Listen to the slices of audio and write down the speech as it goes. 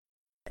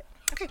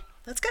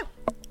let's go.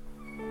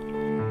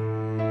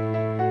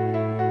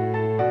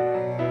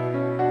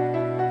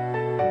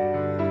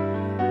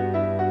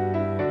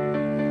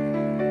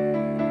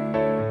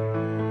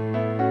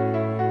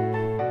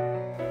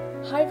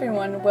 Hi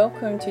everyone,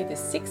 welcome to the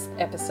 6th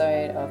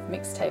episode of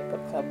Mixtape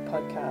Book Club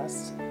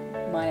podcast.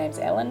 My name's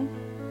Ellen.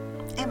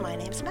 And my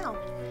name's Mel.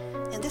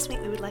 And this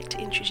week we would like to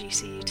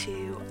introduce you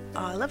to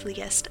our lovely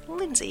guest,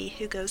 Lindsay,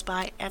 who goes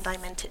by And I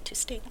Meant It to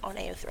Sting on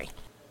AO3.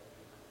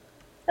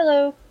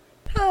 Hello.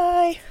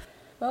 Hi.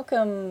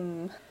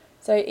 Welcome.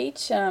 So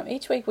each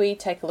week we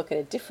take a look at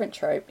a different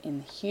trope in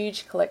the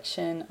huge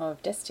collection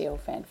of Destiel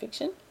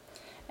fanfiction.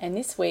 And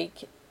this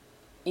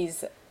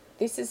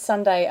is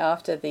Sunday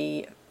after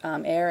the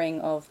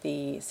airing of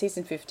the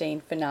season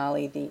 15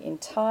 finale. The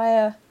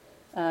entire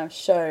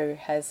show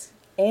has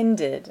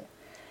ended,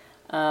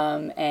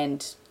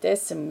 and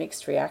there's some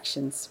mixed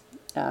reactions,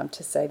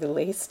 to say the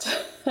least.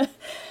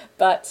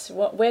 But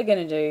what we're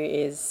going to do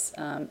is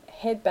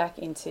head back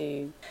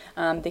into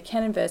the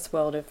Canonverse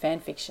world of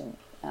fanfiction.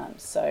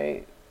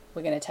 So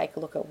we're going to take a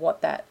look at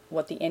what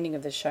the ending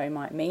of the show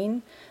might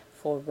mean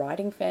for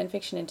writing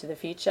fanfiction into the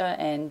future,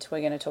 and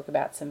we're going to talk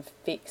about some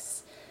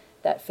fics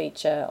that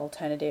feature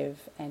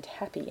alternative and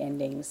happy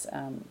endings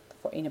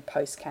for in a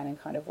post-canon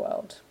kind of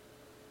world.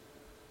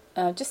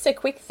 Just a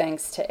quick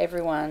thanks to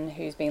everyone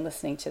who's been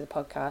listening to the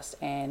podcast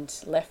and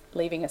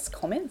leaving us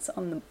comments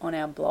on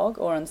our blog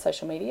or on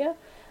social media.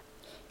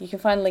 You can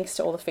find links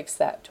to all the fics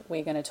that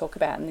we're going to talk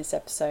about in this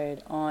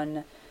episode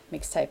on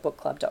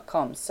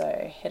mixtapebookclub.com.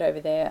 So head over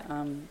there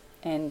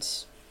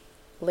and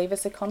leave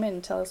us a comment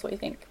and tell us what you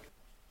think.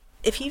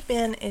 If you've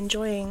been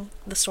enjoying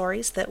the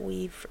stories that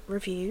we've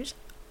reviewed,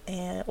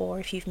 or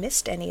if you've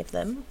missed any of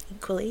them,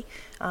 equally,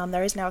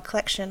 there is now a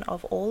collection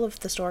of all of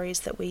the stories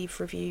that we've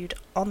reviewed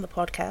on the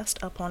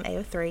podcast up on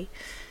AO3,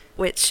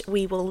 which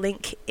we will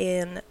link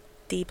in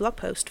the blog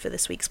post for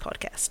this week's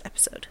podcast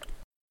episode.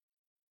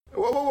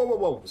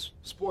 Whoa.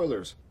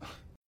 Spoilers.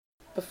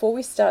 Before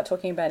we start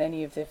talking about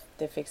any of the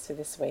fics for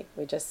this week,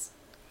 we're just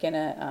going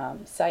to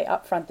say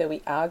up front that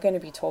we are going to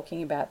be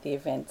talking about the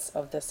events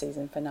of the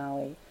season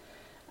finale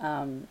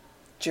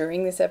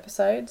during this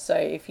episode. So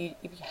if you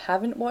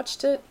haven't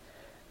watched it,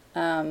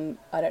 I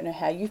don't know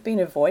how you've been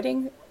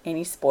avoiding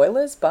any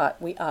spoilers,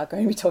 but we are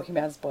going to be talking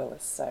about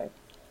spoilers, so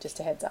just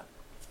a heads up.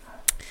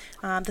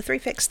 The three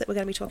fics that we're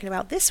going to be talking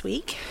about this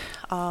week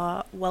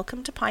are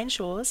Welcome to Pine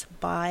Shores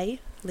by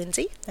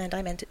Lindsay, And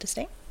I Meant It to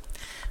Sting,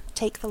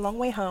 Take the Long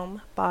Way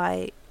Home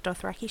by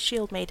Dothraki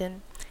Shieldmaiden,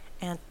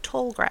 and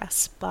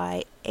Tallgrass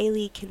by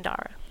Ailey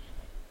Kindara.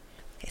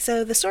 Okay,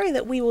 so the story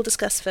that we will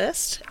discuss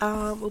first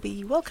will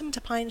be Welcome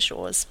to Pine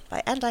Shores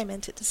by And I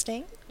Meant It to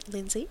Sting,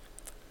 Lindsay.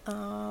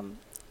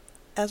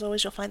 As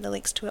always, you'll find the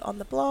links to it on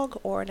the blog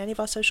or in any of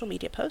our social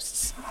media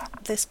posts.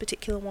 This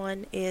particular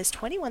one is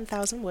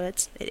 21,000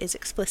 words. It is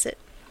explicit.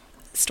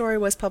 The story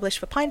was published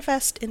for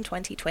Pinefest in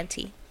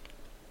 2020.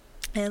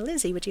 And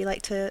Lindsay, would you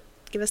like to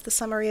give us the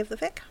summary of the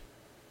fic?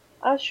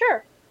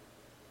 Sure.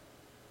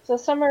 So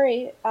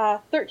summary,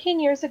 13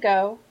 years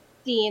ago,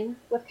 Dean,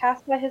 with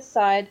Cass by his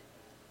side,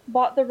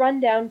 bought the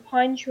rundown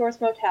Pine Shores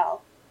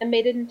Motel and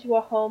made it into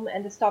a home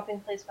and a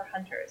stopping place for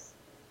hunters.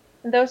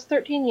 In those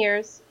 13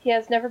 years, he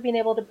has never been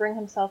able to bring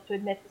himself to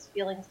admit his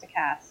feelings to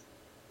Cass.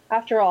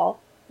 After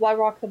all, why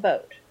rock the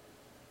boat?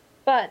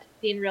 But,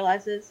 Dean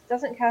realizes,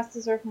 doesn't Cass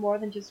deserve more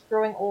than just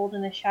growing old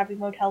in a shabby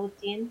motel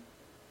with Dean?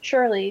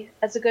 Surely,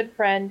 as a good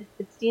friend,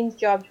 it's Dean's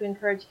job to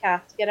encourage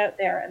Cass to get out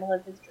there and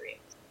live his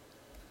dreams.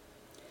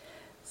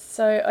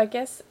 So I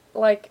guess,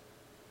 I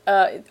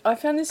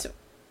found this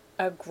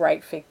a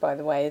great fic, by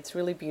the way. It's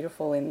really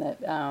beautiful in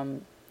that,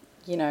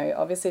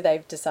 obviously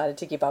they've decided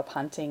to give up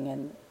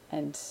hunting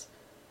and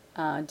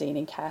Dean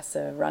and Cass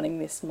are running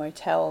this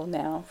motel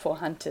now for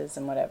hunters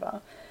and whatever.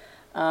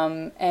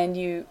 And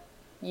you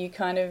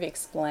kind of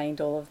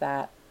explained all of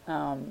that,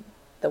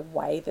 the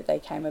way that they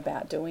came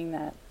about doing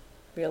that.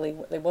 Really,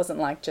 it wasn't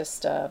like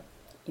just a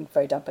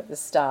info dump at the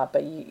start,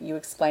 but you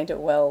explained it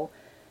well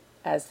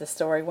as the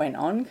story went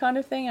on, kind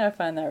of thing. And I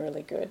found that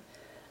really good.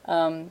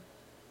 I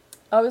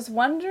was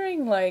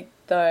wondering,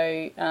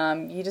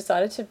 you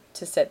decided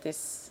to set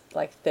this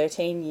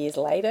 13 years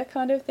later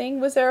kind of thing.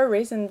 Was there a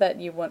reason that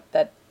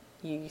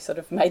you sort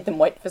of made them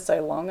wait for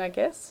so long, I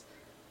guess?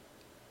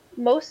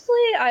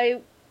 Mostly, I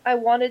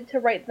wanted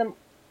to write them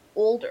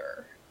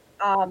older.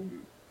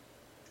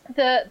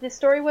 The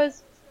story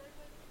was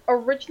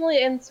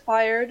originally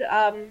inspired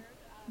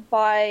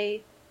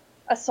by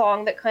a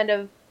song that kind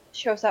of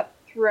shows up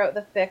throughout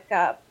the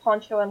fic,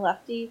 Poncho and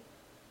Lefty,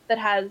 that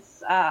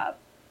has a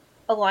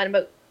line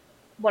about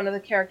one of the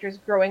characters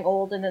growing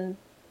old in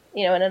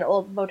an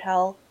old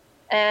motel,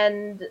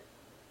 and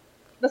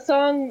the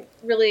song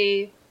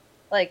really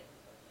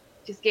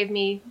just gave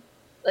me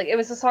it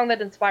was a song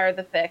that inspired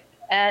the fic,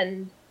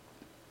 and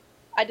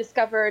I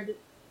discovered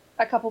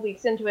a couple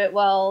weeks into it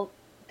while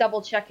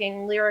double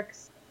checking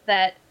lyrics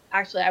that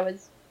actually I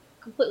was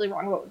completely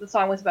wrong about what the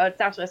song was about. It's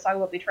actually a song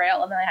about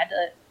betrayal, and then I had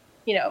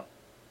to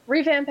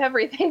revamp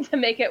everything to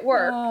make it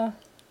work.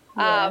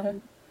 Yeah.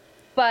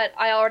 But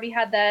I already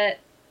had that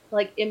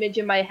like image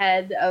in my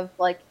head of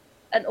like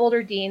an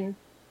older Dean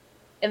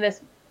in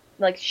this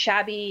like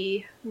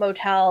shabby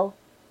motel,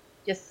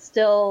 just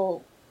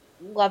still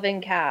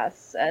loving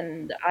Cass,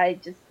 and I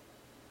just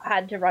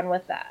had to run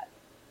with that.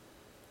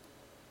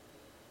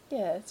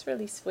 Yeah, it's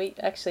really sweet.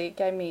 Actually, it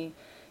gave me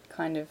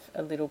kind of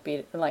a little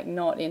bit, like,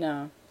 not in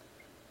a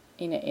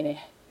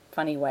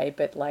funny way,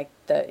 but like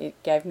it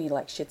gave me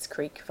like Schitt's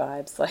Creek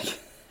vibes, like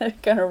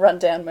kind of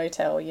rundown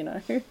motel, you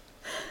know. It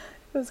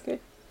was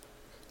good.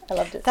 I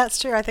loved it. That's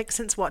true. I think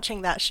since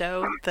watching that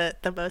show, the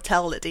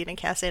motel that Dean and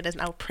Cass in is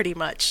now pretty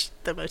much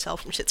the motel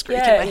from Schitt's Creek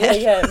in my head.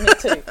 Yeah, me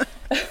too.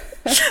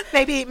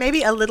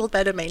 maybe a little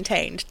better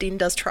maintained. Dean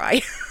does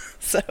try.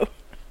 So,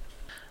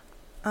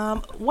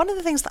 one of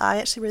the things that I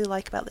actually really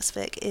like about this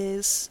fic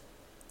is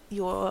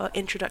your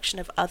introduction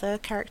of other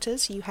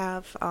characters. You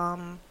have,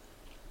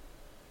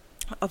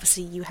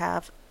 obviously, you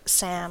have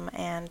Sam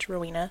and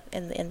Rowena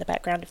in the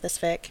background of this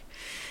fic.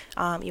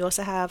 You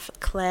also have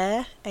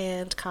Claire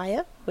and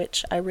Kaya,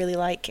 which I really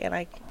like, and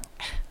I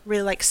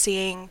really like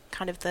seeing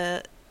kind of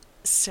the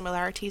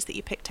similarities that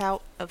you picked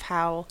out of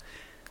how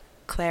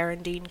Claire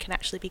and Dean can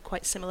actually be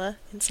quite similar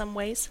in some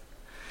ways.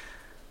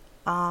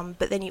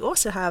 But then you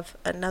also have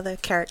another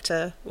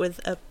character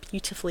with a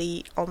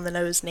beautifully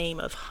on-the-nose name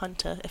of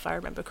Hunter, if I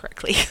remember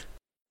correctly,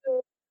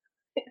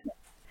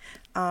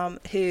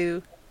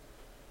 who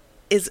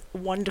is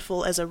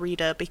wonderful as a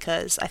reader,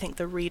 because I think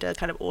the reader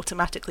kind of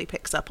automatically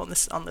picks up on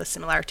the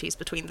similarities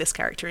between this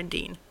character and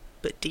Dean,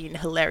 but Dean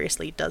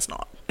hilariously does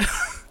not.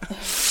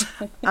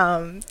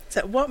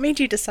 So what made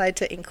you decide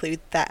to include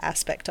that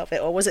aspect of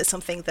it, or was it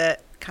something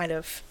that kind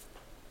of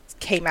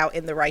came out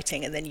in the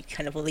writing and then you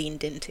kind of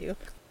leaned into?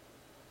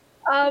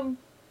 Well,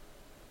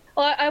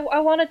 I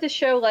wanted to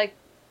show, like,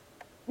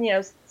 you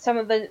know, some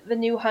of the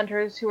new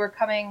hunters who are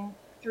coming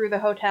through the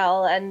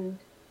hotel, and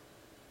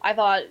I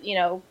thought, you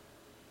know,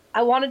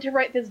 I wanted to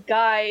write this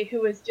guy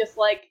who was just,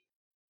 like,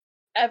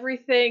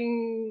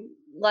 everything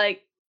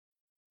like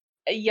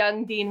a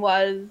young Dean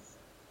was,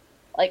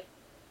 like,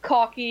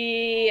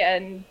 cocky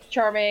and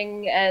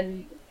charming,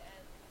 and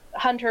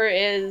Hunter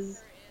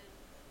is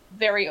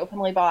very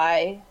openly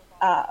bi,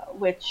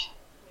 which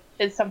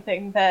is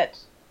something that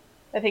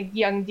I think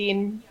young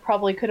Dean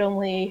probably could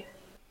only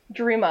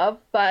dream of,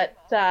 but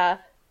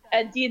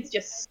and Dean's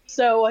just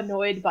so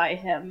annoyed by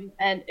him,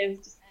 and it was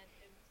just,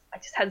 I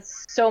just had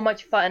so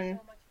much fun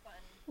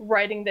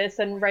writing this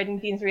and writing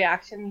Dean's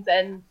reactions,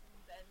 and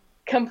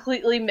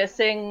completely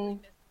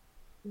missing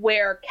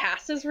where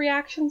Cass's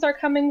reactions are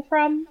coming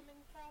from,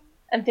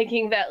 and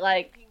thinking that,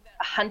 like,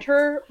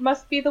 Hunter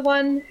must be the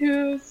one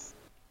who's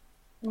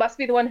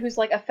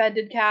like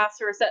offended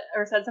Cass or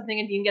said something,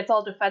 and Dean gets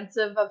all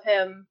defensive of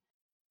him.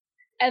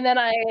 And then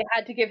I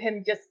had to give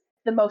him just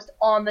the most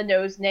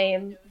on-the-nose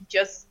name,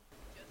 just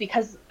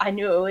because I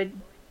knew it would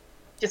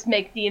just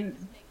make Dean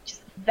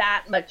just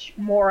that much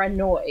more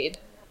annoyed.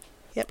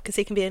 Yep, because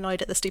he can be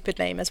annoyed at the stupid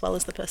name as well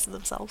as the person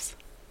themselves.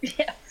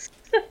 Yes.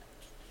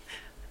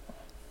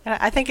 And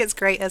I think it's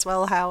great as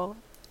well how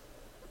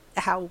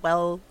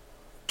well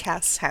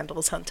Cass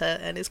handles Hunter,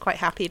 and is quite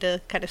happy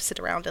to kind of sit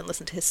around and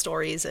listen to his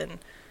stories and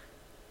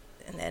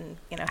then,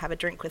 you know, have a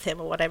drink with him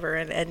or whatever,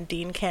 and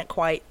Dean can't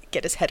quite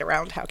get his head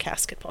around how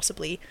Cass could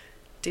possibly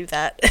do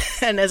that.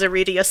 And as a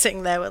reader, you're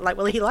sitting there like,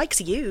 well, he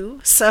likes you,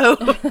 so...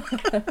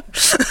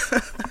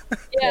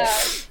 Yeah,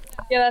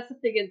 that's the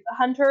thing, is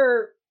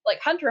Hunter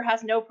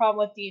has no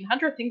problem with Dean.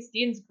 Hunter thinks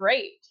Dean's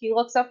great. He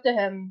looks up to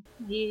him.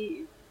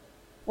 He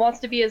wants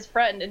to be his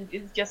friend, and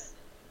is just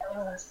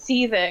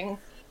seething.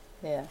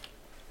 Yeah.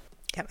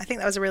 Yeah, I think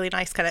that was a really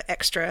nice kind of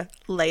extra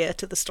layer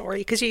to the story,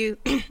 because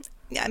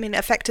I mean,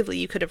 effectively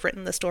you could have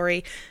written the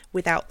story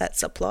without that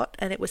subplot,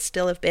 and it would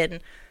still have been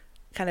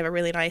kind of a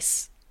really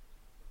nice,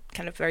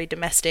 kind of very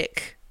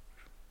domestic,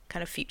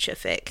 kind of future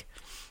fic.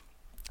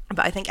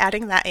 But I think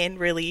adding that in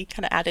really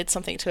kind of added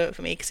something to it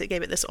for me, because it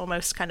gave it this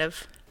almost kind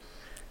of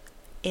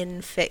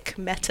in-fic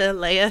meta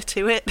layer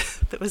to it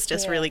that was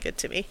just really good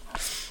to me.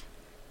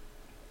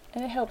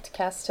 And it helped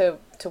Cass to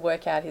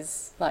work out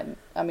his, like,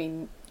 I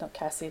mean, not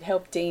Cass, it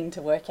helped Dean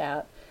to work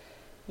out,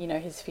 you know,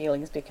 his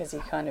feelings, because he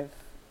kind of,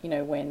 you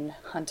know, when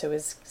Hunter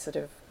was sort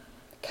of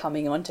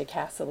coming onto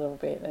Cass a little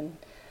bit,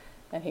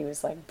 and he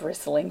was, like,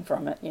 bristling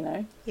from it, you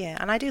know? Yeah,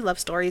 and I do love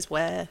stories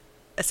where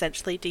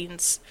essentially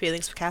Dean's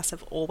feelings for Cass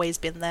have always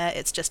been there.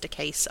 It's just a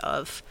case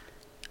of,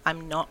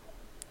 I'm not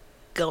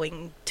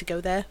going to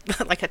go there,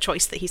 like a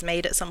choice that he's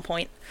made at some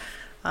point,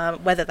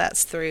 whether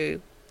that's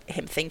through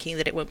him thinking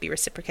that it won't be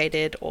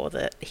reciprocated, or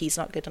that he's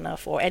not good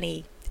enough, or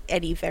any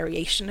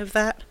variation of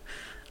that.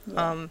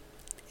 Yeah.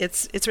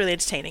 It's really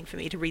entertaining for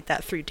me to read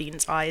that through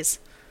Dean's eyes,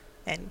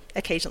 and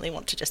occasionally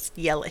want to just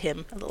yell at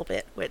him a little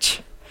bit,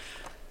 which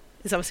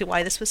is obviously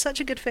why this was such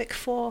a good fic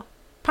for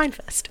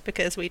Pinefest,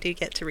 because we do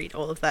get to read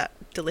all of that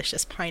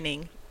delicious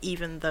pining,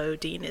 even though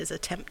Dean is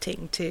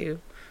attempting to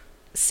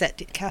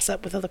set Cass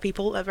up with other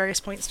people at various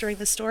points during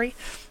the story.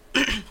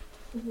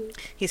 Mm-hmm.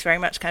 He's very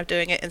much kind of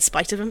doing it in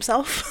spite of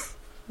himself.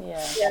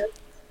 Yeah.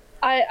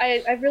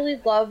 I really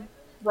love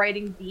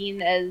writing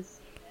Dean as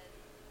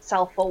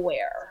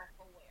self-aware.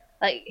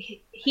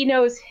 Like he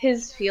knows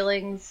his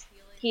feelings.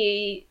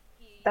 He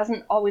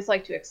doesn't always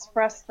like to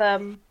express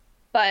them,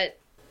 but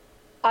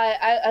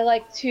I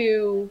like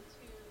to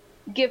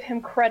give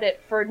him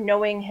credit for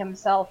knowing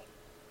himself,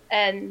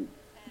 and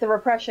the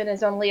repression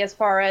is only as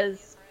far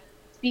as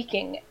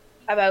speaking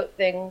about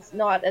things,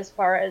 not as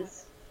far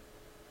as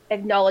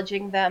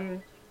acknowledging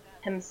them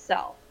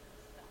himself.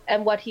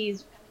 And what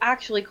he's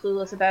actually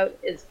clueless about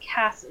is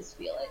Cass's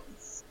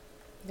feelings.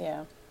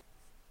 Yeah.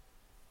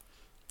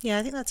 Yeah,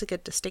 I think that's a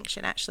good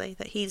distinction, actually,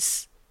 that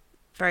he's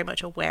very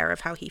much aware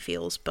of how he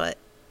feels, but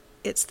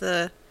it's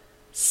the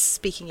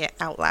speaking it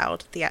out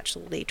loud, the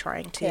actually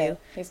trying to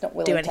he's not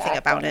willing do to anything act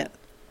about on it.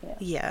 Yeah.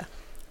 Yeah.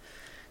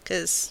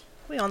 Because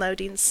we all know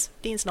Dean's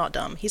not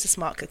dumb. He's a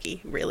smart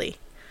cookie, really.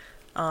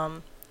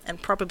 And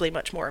probably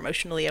much more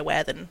emotionally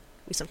aware than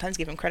we sometimes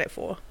give him credit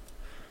for.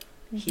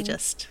 Mm-hmm. He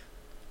just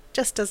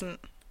doesn't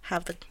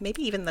have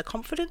maybe even the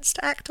confidence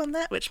to act on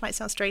that, which might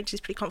sound strange. He's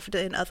pretty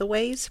confident in other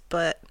ways,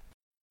 but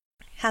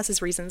has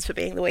his reasons for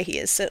being the way he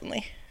is,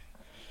 certainly.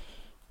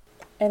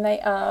 And they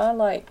are,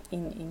 like,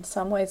 in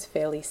some ways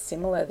fairly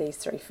similar, these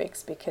three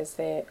fics, because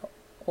they're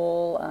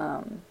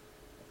all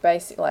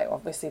basic, like,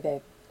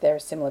 obviously they're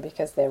similar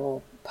because they're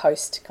all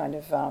post kind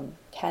of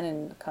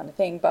canon kind of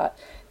thing, but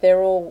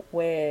they're all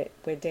where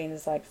Dean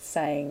is like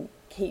saying,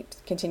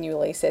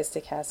 continually says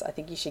to Cass, I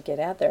think you should get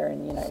out there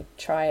and, you know,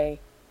 try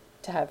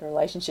to have a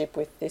relationship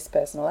with this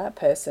person or that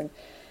person.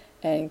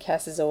 And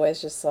Cass is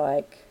always just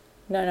like,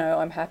 no,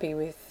 I'm happy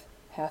with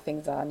how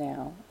things are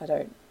now. I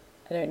don't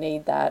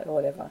need that or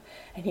whatever.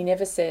 And he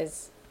never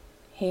says,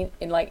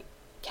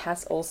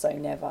 Cass also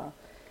never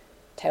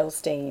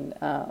tells Dean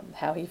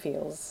how he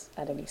feels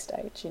at any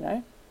stage, you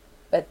know?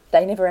 But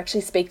they never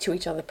actually speak to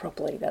each other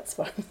properly, that's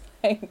what I'm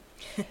saying.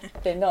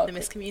 They're not... the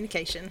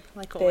miscommunication,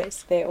 like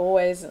always. They're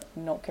always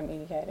not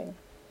communicating.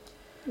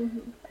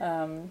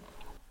 Mm-hmm.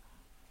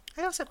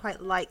 I also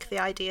quite like the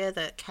idea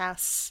that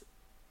Cass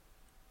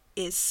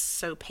is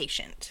so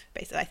patient,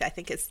 basically. I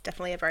think it's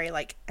definitely a very,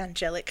 like,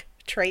 angelic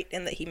trait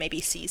in that he maybe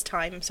sees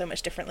time so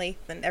much differently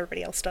than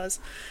everybody else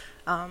does,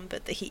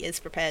 but that he is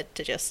prepared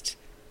to just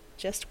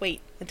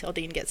wait until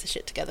Dean gets his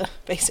shit together,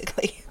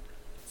 basically.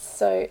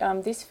 So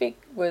this fic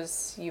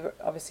was, you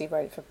obviously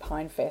wrote it for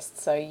Pinefest,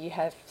 so you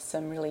have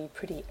some really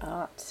pretty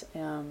art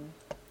in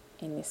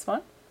this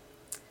one.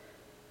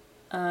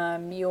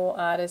 Your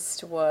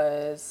artist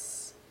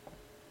was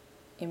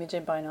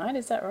Imogen by Night,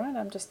 is that right?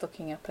 I'm just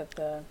looking up at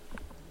the...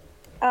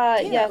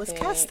 yeah. It was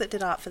Cass that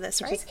did art for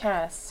this, right? It was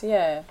Cass,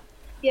 yeah.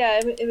 Yeah,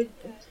 Imogen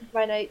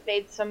by Night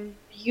made some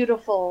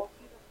beautiful,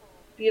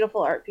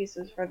 beautiful art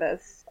pieces for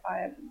this.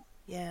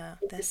 Yeah,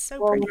 they're so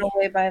blown pretty.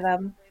 away by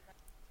them.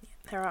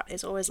 Her art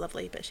is always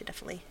lovely, but she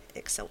definitely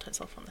excelled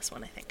herself on this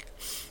one, I think.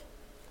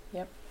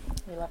 Yep,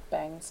 we love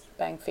bang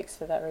fics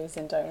for that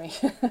reason, don't we?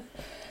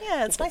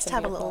 Yeah, it's nice to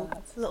have a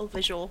little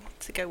visual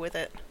to go with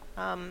it.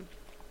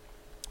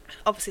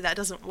 Obviously that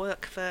doesn't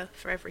work for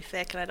every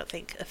fic, and I don't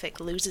think a fic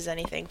loses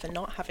anything for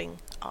not having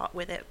art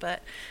with it,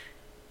 but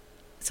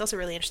it's also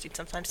really interesting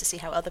sometimes to see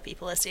how other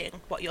people are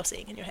seeing what you're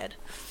seeing in your head.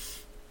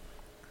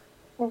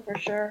 Oh, for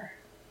sure.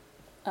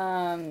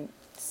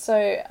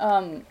 So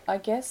I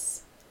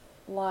guess,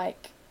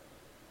 like,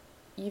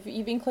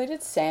 you've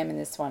included Sam in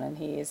this one, and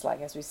he is,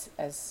 like,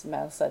 as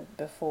Mel said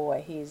before,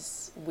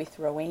 he's with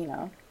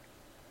Rowena.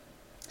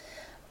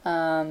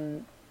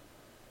 You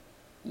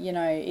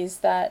know, is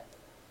that,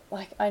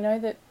 like, I know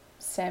that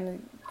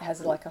Sam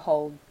has, like, a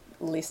whole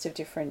list of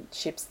different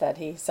ships that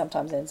he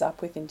sometimes ends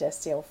up with in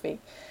Destiel fic.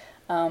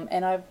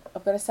 And I've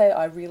got to say,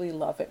 I really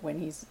love it when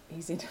he's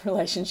in a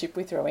relationship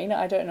with Rowena.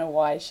 I don't know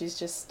why. I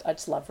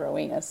just love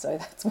Rowena, so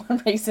that's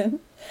one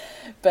reason.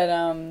 But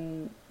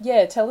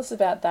yeah, tell us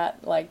about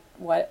that. Like,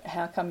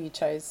 how come you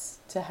chose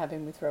to have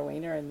him with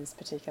Rowena in this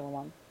particular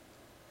one?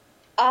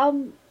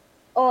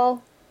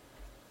 Well,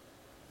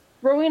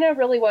 Rowena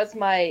really was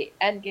my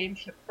endgame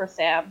ship for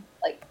Sam.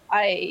 Like,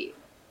 I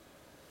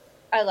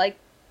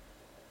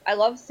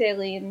love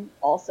Saline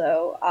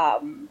also.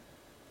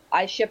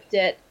 I shipped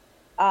it.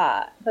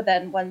 But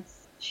then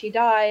once she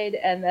died,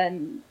 and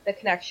then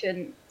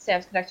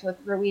Sam's connection with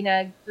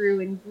Rowena grew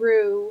and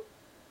grew,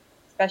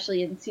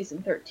 especially in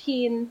season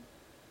 13.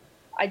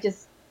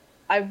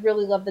 I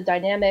really love the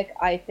dynamic.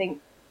 I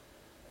think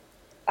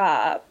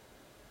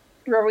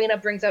Rowena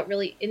brings out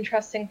really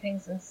interesting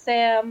things in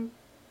Sam.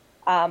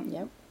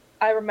 Yep.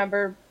 I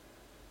remember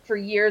for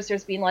years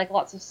there's been, like,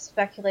 lots of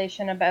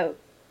speculation about,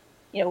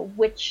 you know,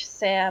 which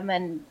Sam,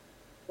 and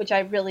which I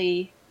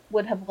really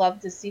would have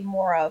loved to see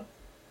more of.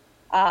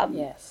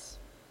 Yes.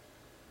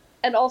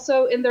 And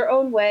also, in their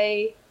own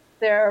way,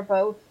 they're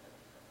both...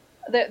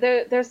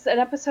 There's an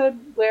episode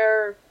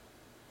where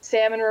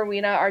Sam and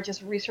Rowena are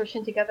just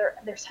researching together,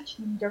 and they're such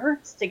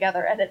nerds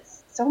together, and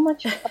it's so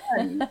much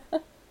fun.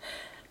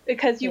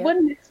 Because you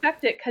wouldn't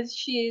expect it, because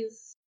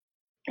she's,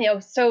 you know,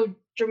 so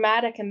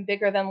dramatic and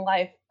bigger than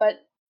life,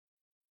 but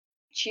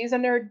she's a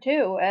nerd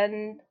too.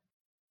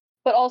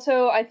 But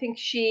also, I think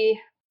she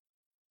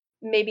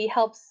maybe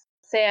helps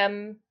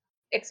Sam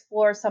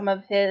explore some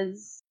of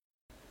his...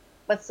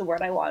 what's the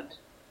word I want?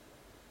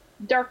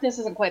 darkness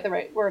isn't quite the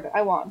right word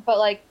I want, but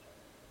like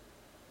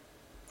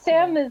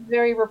Sam is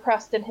very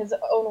repressed in his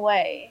own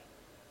way,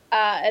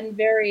 and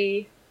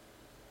very,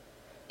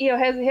 he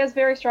has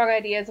very strong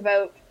ideas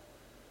about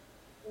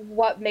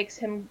what makes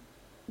him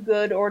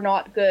good or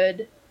not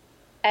good,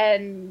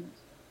 and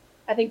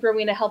I think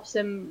Rowena helps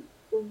him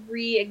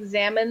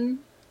re-examine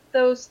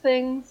those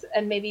things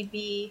and maybe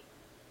be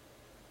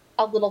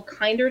a little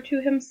kinder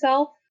to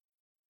himself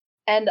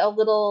and a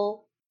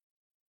little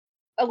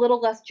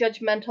less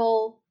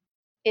judgmental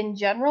in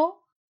general.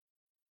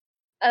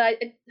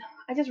 And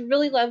I just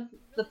really love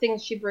the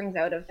things she brings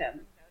out of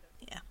him.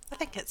 Yeah, I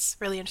think it's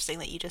really interesting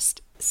that you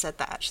just said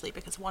that, actually,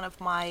 because one of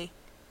my,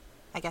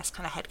 I guess,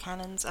 kind of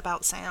headcanons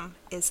about Sam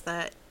is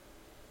that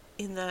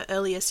in the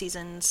earlier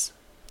seasons,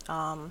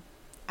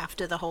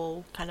 after the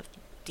whole kind of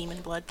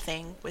demon blood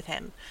thing with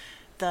him,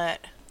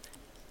 that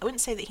I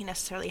wouldn't say that he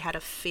necessarily had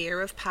a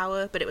fear of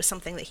power, but it was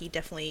something that he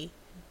definitely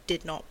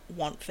did not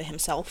want for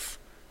himself,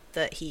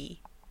 that he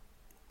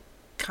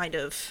kind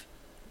of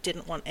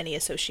didn't want any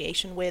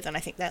association with, and I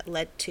think that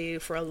led to,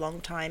 for a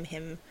long time,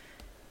 him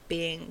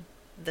being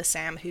the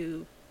Sam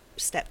who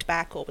stepped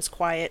back or was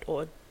quiet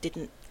or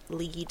didn't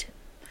lead,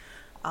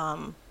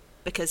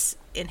 because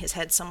in his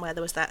head somewhere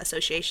there was that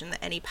association that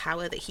any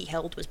power that he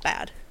held was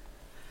bad.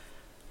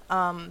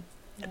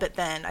 But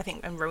then I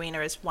think Rowena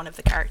is one of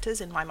the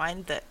characters in my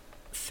mind that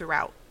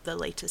throughout the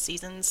later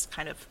seasons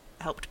kind of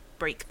helped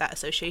break that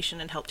association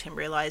and helped him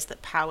realize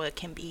that power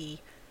can be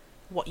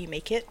what you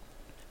make it,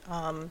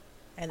 and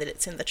that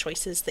it's in the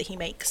choices that he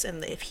makes,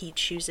 and that if he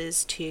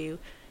chooses to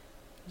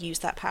use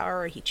that power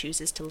or he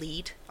chooses to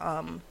lead,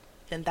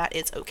 then that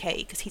is okay,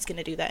 because he's going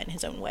to do that in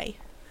his own way.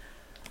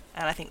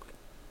 And I think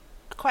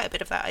quite a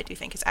bit of that, I do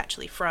think, is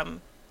actually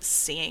from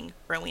seeing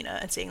Rowena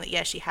and seeing that,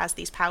 yeah, she has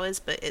these powers,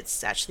 but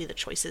it's actually the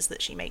choices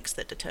that she makes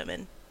that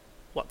determine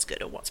what's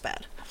good or what's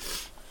bad.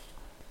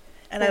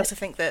 And I also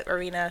think that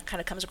Rowena kind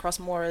of comes across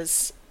more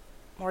as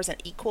an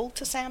equal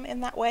to Sam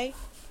in that way.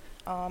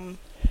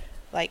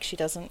 Like, she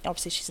doesn't,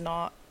 obviously she's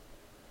not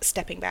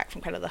stepping back from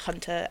kind of the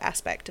hunter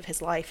aspect of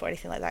his life or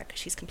anything like that, because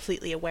she's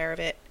completely aware of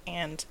it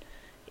and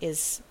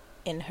is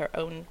in her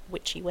own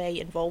witchy way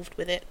involved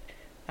with it.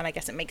 And I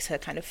guess it makes her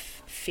kind of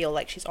feel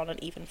like she's on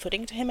an even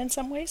footing to him in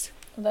some ways.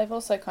 Well, they've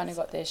also kind of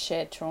got their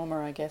shared trauma,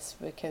 I guess,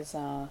 because,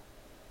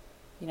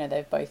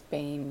 they've both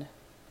been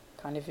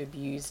kind of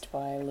abused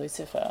by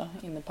Lucifer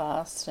in the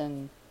past,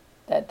 and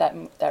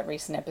that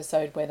recent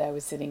episode where they were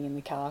sitting in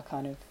the car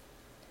kind of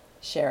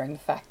sharing the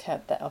fact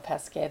of how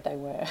scared they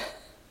were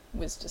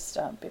was just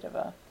a bit of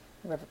a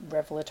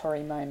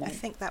revelatory moment. I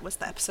think that was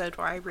the episode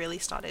where I really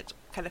started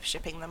kind of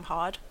shipping them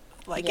hard.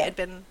 Like, yeah. It had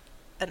been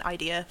an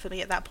idea for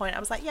me at that point. I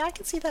was like, yeah, I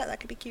can see that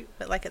could be cute.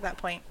 But like at that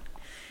point,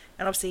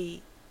 and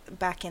obviously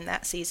back in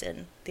that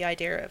season, the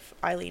idea of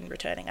Eileen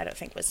returning, I don't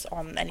think was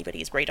on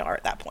anybody's radar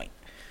at that point.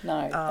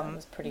 No, that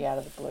was pretty out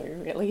of the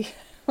blue, really,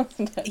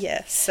 wasn't it?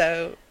 Yeah,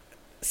 so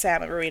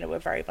Sam and Rowena were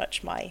very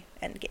much my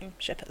endgame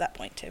ship at that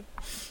point too.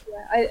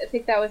 Yeah, I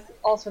think that was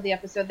also the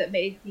episode that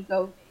made me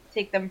go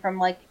take them from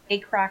like a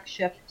crack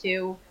ship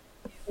to,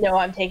 no,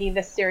 I'm taking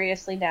this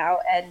seriously now,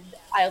 and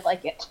I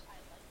like it.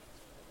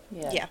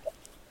 Yeah.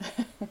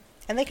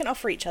 And they can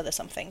offer each other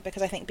something,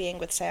 because I think being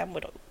with Sam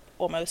would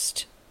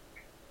almost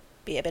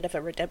be a bit of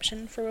a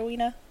redemption for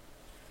Rowena.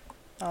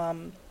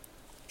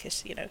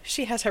 Because,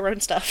 she has her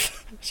own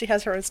stuff. She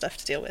has her own stuff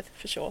to deal with,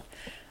 for sure.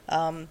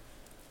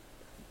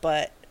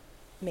 But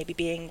maybe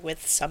being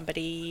with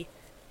somebody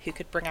who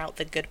could bring out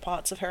the good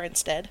parts of her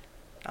instead,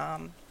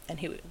 and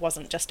who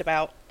wasn't just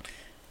about,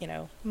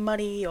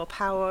 money or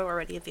power or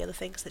any of the other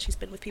things that she's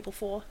been with people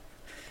for.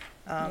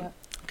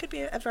 Could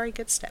be a very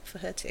good step for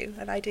her too,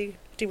 and I do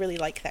really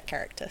like that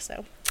character,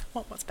 so I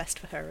want what's best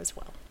for her as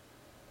well.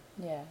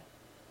 Yeah.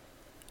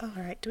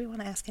 Alright, do we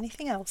want to ask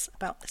anything else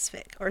about this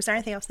fic? Or is there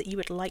anything else that you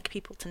would like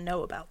people to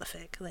know about the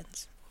fic,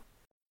 Linz?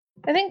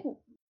 I think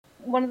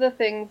one of the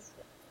things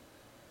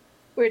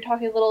we were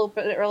talking a little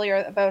bit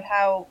earlier about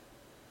how,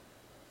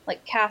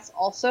 like, Cass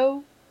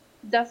also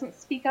doesn't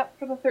speak up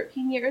for the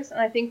 13 years, and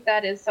I think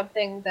that is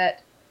something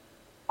that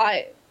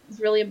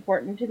is really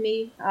important to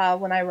me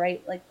when I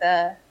write, like,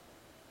 the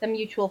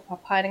mutual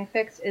pining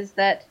fics, is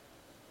that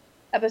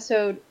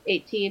episode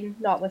 18,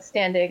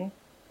 notwithstanding,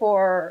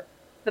 for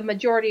the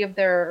majority of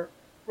their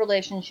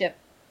relationship,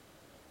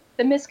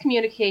 the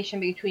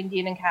miscommunication between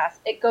Dean and Cass,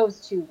 it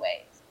goes two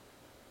ways.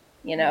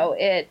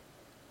 It,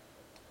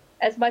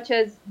 as much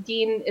as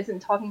Dean isn't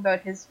talking about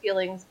his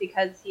feelings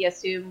because he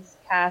assumes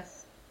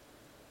Cass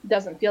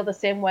doesn't feel the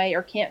same way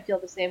or can't feel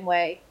the same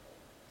way,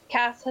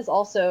 Cass has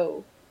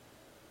also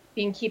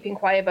been keeping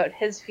quiet about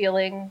his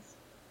feelings.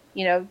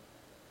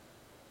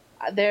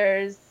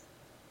 There's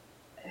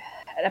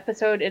an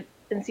episode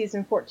in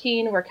season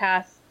 14 where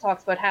Cass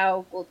talks about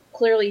how, well,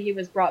 clearly he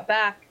was brought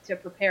back to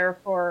prepare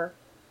for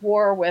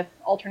war with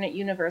alternate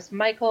universe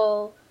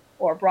Michael,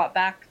 or brought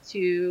back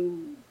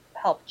to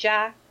help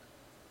Jack.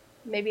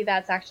 Maybe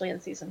that's actually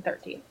in season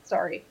 13.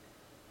 Sorry.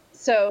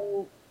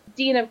 So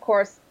Dean, of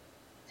course,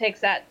 takes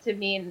that to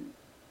mean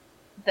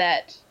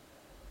that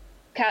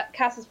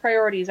Cass's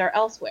priorities are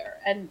elsewhere,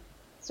 and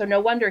so no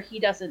wonder he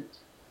doesn't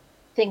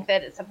think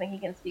that it's something he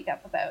can speak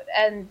up about.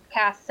 And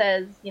Cass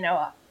says,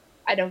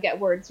 I don't get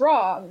words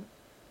wrong,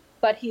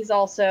 but he's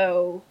not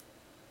saying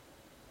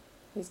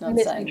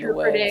the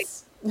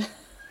words.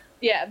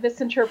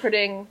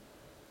 Misinterpreting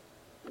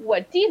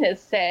what Dean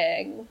is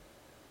saying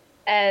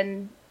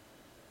and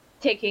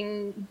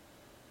taking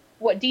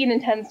what Dean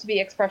intends to be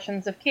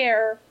expressions of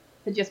care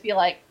to just be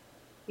like,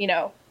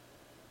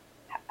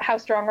 how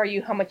strong are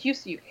you? How much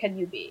use can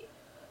you be?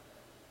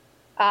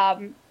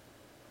 And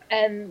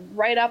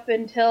right up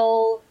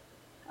until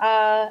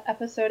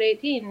episode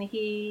 18,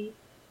 he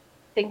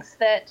thinks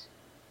that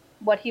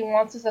what he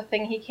wants is a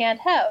thing he can't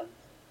have.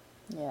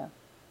 Yeah.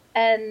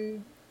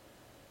 And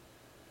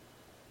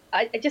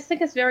I just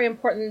think it's very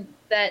important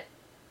that,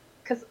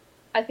 because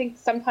I think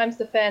sometimes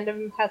the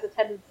fandom has a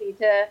tendency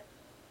to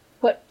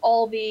put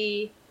all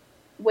the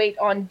weight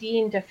on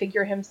Dean to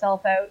figure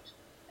himself out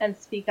and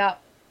speak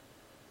up.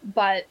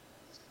 But,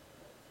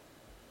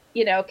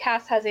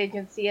 Cass has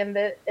agency in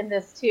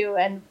this too,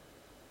 and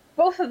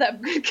both of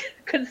them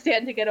could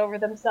stand to get over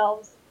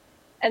themselves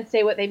and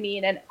say what they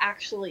mean and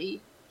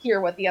actually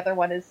hear what the other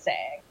one is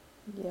saying.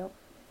 Yep.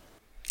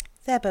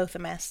 They're both a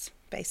mess,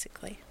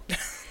 basically.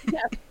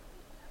 Yeah.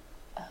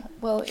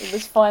 Well,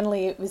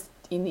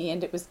 in the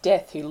end, it was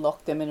Death who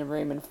locked them in a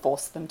room and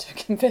forced them to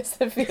confess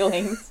their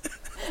feelings.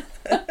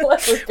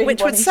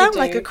 Which would sound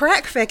like a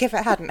crack fic if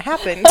it hadn't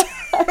happened.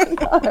 I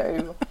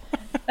know.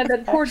 And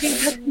then poor Dean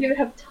doesn't even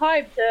have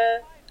time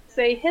to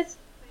say his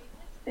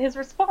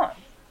response.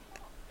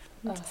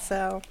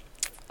 So,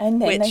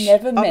 and then they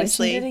never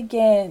mentioned it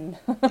again.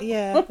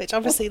 Yeah, which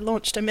obviously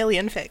launched a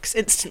million fics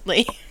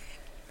instantly.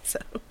 So,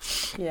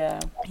 yeah.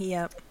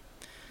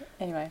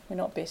 Anyway, we're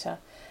not bitter.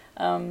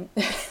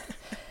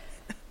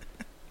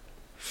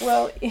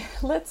 Well,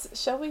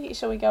 shall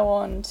we go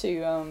on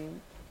to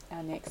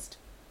our next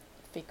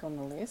fic on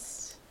the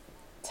list?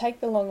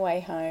 Take the Long Way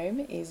Home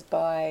is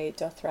by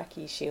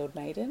Dothraki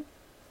Shieldmaiden.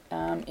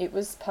 It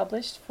was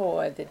published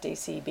for the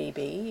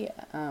DCBB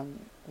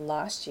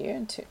last year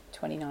in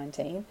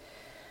 2019.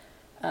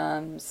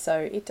 So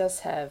it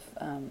does have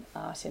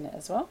art in it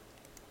as well.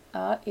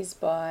 Art is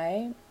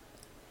by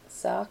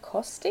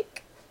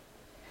Sarcostic.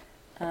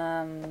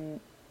 And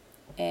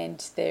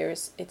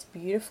it's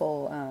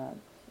beautiful,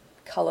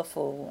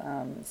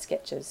 colourful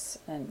sketches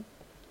and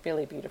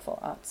really beautiful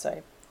art.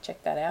 So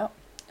check that out.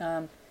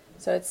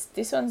 So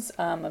this one's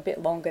a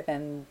bit longer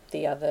than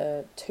the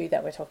other two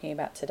that we're talking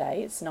about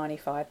today. It's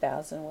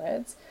 95,000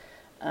 words,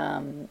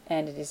 and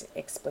it is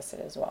explicit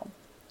as well.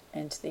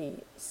 And the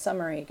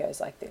summary goes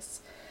like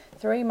this.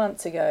 3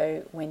 months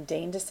ago, when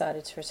Dean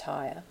decided to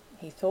retire,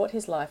 he thought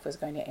his life was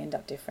going to end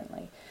up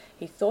differently.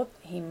 He thought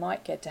he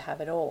might get to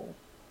have it all.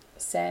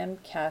 Sam,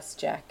 Cass,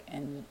 Jack,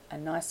 and a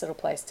nice little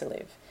place to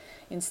live.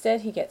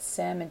 Instead, he gets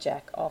Sam and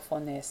Jack off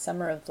on their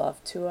Summer of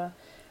Love tour,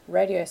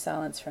 radio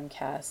silence from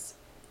Cass,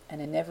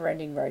 and a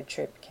never-ending road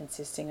trip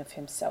consisting of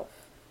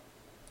himself.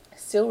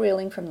 Still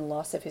reeling from the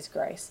loss of his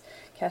Grace,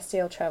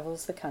 Castiel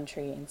travels the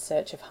country in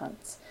search of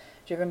hunts.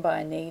 Driven by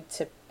a need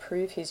to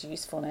prove his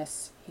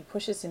usefulness, he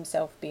pushes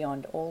himself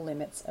beyond all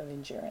limits of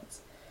endurance.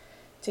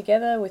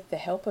 Together with the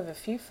help of a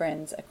few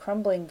friends, a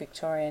crumbling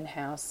Victorian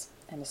house,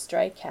 and a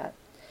stray cat,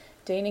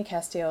 Dean and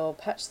Castiel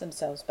patch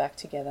themselves back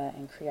together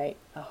and create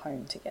a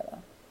home together.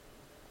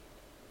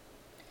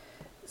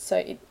 So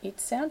it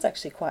sounds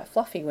actually quite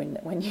fluffy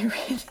when you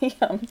read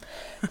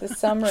the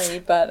summary,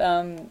 but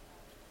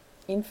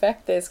in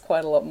fact there's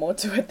quite a lot more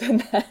to it than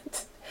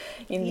that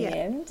in the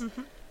end.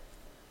 Mm-hmm.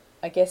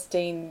 I guess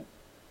Dean,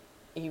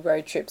 he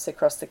road trips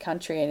across the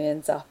country and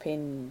ends up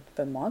in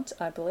Vermont,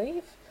 I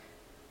believe.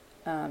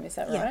 Is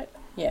that right?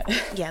 Yeah.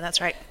 Yeah, that's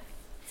right.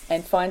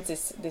 And finds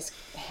this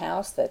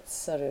house that's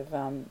sort of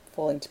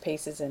falling to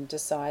pieces and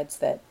decides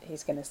that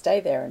he's going to stay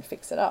there and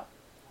fix it up.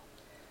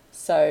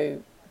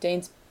 So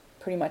Dean's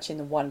pretty much in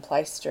the one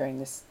place during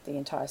the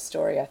entire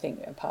story, I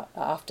think,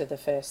 after the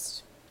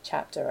first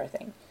chapter, I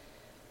think.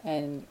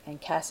 And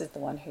Cass is the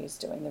one who's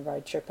doing the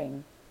road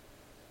tripping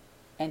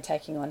and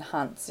taking on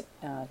hunts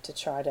to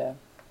try to,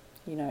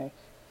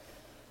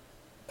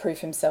 prove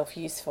himself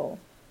useful.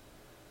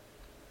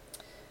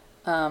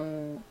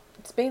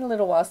 It's been a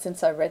little while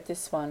since I read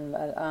this one,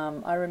 but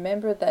I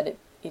remember that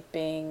it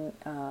being,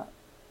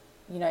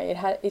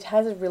 it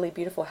has a really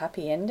beautiful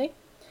happy ending,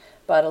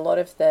 but a lot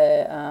of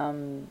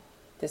the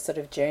sort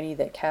of journey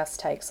that Cass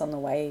takes on the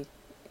way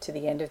to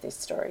the end of this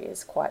story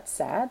is quite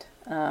sad.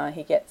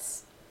 He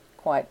gets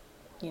quite,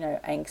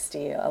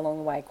 angsty along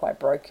the way, quite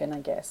broken, I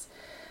guess,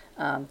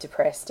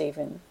 depressed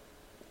even.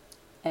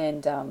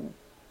 And,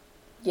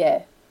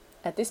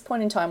 at this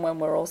point in time when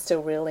we're all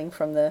still reeling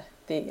from the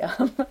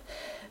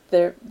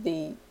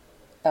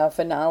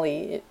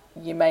finale,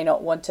 you may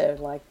not want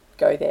to,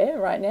 go there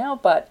right now,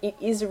 but it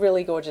is a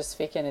really gorgeous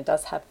fic and it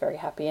does have very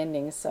happy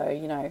endings, so,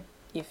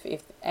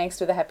 if angst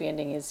with a happy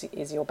ending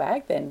is your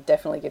bag, then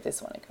definitely give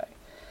this one a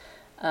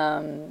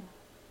go.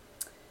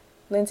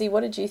 Lindsay,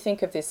 what did you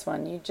think of this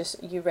one?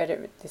 You read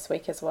it this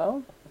week as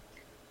well?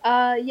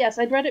 Yes,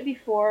 I'd read it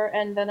before,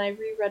 and then I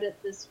reread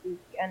it this week,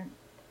 and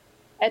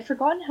I'd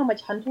forgotten how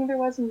much hunting there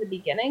was in the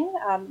beginning,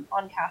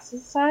 on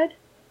Cass's side.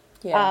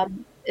 Yeah.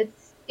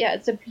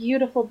 It's a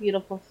beautiful,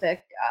 beautiful fic.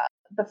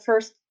 The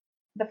first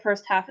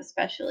half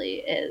especially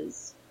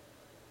is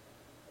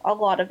a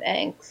lot of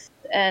angst,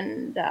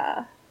 and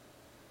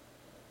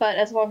but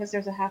as long as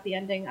there's a happy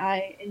ending,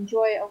 I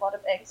enjoy a lot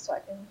of angst, so I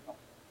can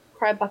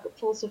cry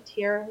bucketfuls of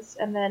tears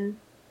and then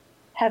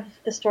have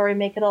the story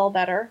make it all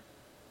better.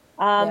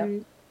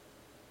 Um,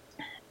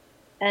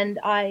 And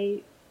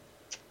I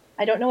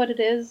don't know what it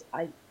is.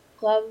 I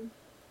love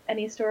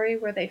any story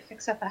where they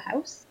fix up a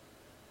house.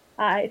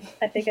 I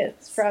think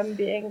it's from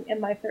being in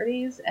my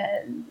 30s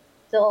and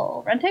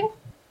still renting.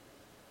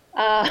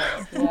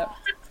 Yep.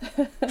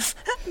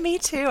 Me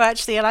too,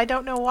 actually, and I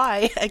don't know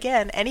why.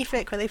 Again, any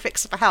fic where they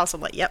fix up a house,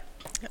 I'm like, yep,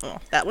 oh,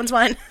 that one's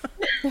mine.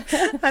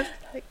 I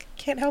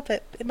can't help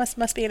it. It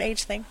must be an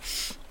age thing.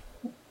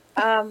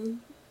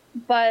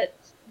 But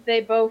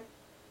they both,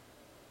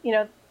 you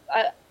know,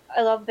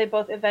 I love they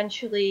both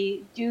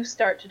eventually do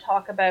start to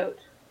talk about,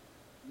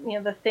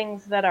 the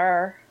things that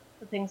are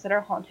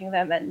haunting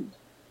them and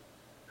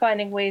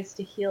finding ways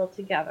to heal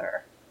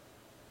together.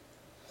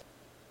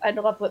 I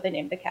love what they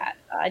named the cat.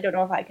 I don't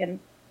know if I can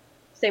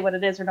say what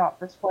it is or not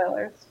for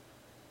spoilers.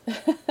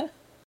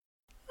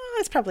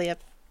 It's probably a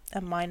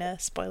minor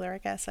spoiler, I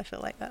guess. I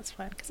feel like that's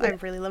fine, because I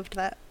really loved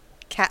that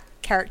cat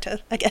character,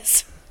 I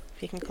guess.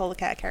 If you can call the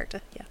cat a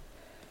character, yeah.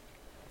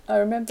 I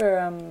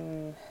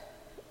remember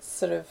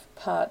sort of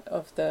part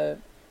of the,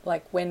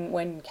 like,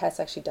 when Cass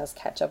actually does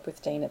catch up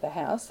with Dean at the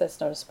house.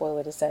 That's not a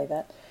spoiler to say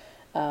that,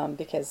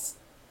 because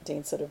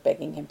Dean's sort of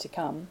begging him to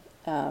come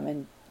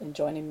and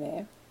join him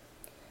there.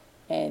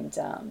 And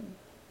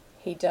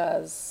he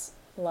does,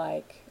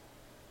 like,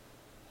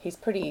 he's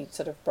pretty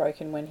sort of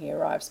broken when he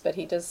arrives, but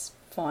he does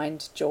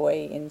find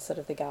joy in sort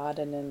of the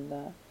garden and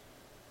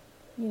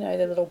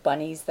the little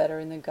bunnies that are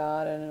in the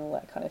garden and all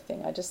that kind of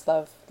thing. I just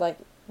love, like,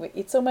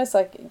 it's almost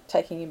like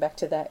taking him back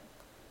to that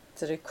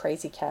sort of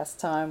crazy Cass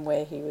time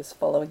where he was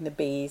following the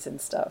bees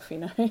and stuff,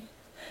 I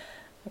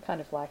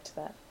kind of liked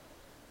that.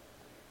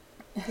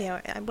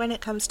 Yeah, when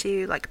it comes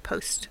to, like,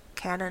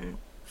 post-canon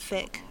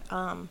fic,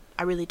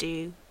 I really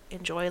do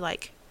enjoy,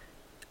 like,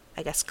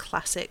 I guess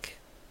classic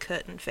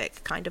curtain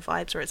fic kind of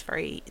vibes where it's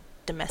very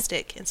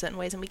domestic in certain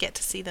ways, and we get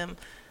to see them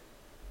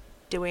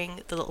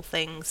doing the little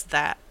things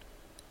that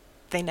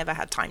they never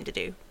had time to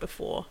do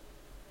before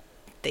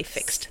they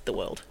fixed the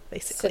world,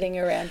 basically. Sitting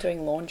around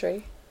doing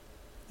laundry.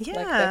 Yeah,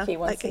 like Becky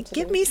wants them to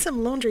give do. me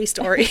some laundry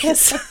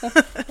stories.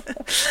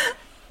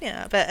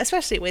 Yeah, but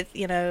especially with,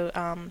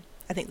 I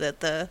think that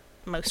the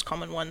most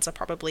common ones are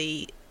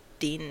probably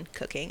Dean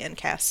cooking and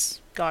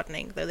Cass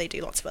gardening, though they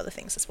do lots of other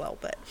things as well.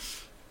 But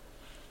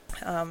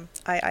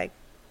I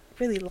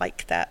really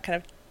like that kind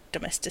of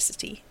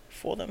domesticity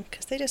for them,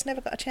 because they just never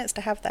got a chance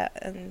to have that.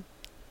 And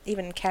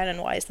even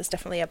canon-wise, there's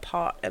definitely a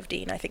part of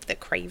Dean, I think, that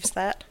craves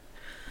that.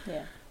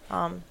 Yeah.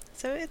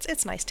 So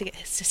it's nice to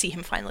see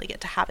him finally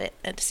get to have it,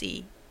 and to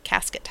see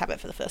Cass get to have it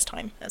for the first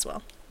time as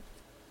well.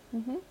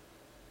 Mm-hmm.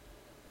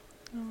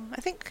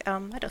 I think I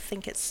don't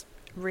think it's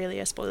really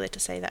a spoiler to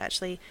say that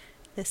actually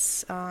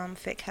this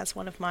fic has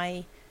one of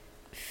my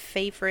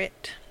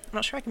favorite, I'm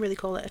not sure I can really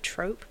call it a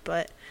trope,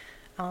 but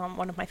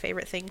one of my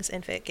favorite things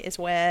in fic is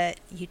where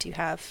you do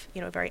have,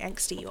 a very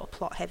angsty or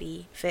plot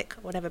heavy fic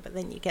or whatever, but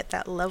then you get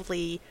that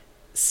lovely,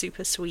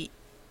 super sweet,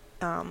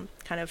 kind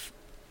of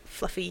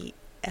fluffy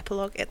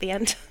epilogue at the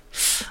end,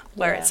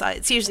 where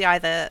it's usually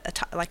either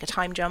like a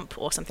time jump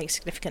or something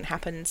significant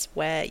happens,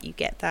 where you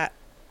get that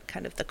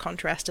kind of the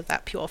contrast of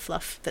that pure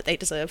fluff that they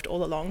deserved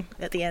all along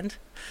at the end.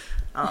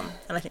 And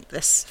I think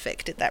this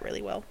fic did that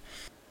really well.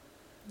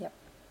 Yep.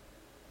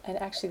 And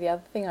actually the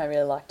other thing I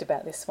really liked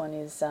about this one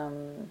is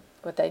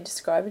what they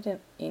describe it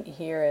in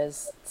here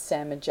as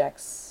Sam and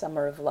Jack's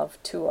Summer of Love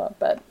tour,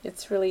 but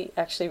it's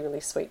actually really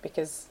sweet,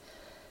 because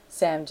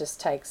Sam just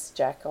takes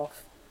Jack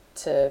off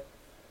to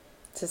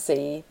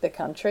see the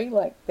country.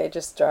 Like, they're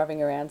just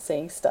driving around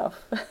seeing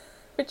stuff,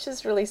 which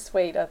is really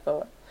sweet, I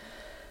thought.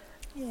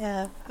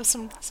 Yeah, there's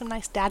some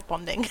nice dad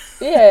bonding.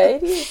 Yeah,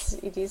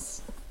 it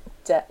is.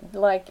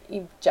 Like,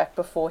 Jack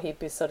before he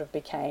sort of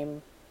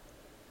became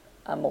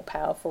a more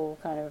powerful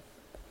kind of,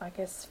 I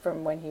guess,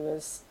 from when he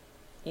was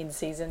in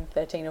season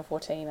 13 or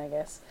 14, I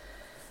guess.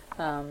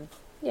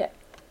 Yeah,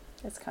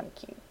 it's kind of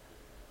cute.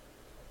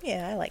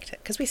 Yeah, I liked it,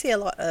 because we see a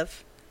lot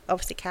of,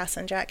 obviously, Cass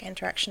and Jack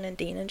interaction and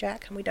Dean and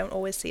Jack, and we don't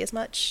always see as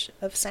much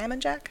of Sam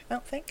and Jack, I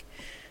don't think.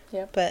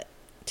 Yeah. But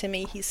to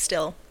me, he's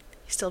still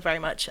very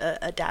much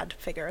a dad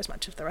figure as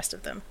much as the rest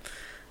of them.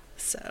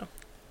 So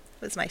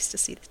it was nice to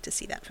see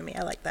that for me.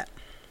 I like that.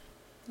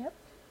 Yep.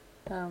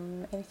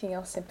 Anything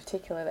else in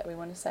particular that we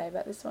want to say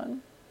about this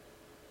one?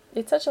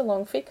 It's such a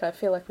long fic, I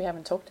feel like we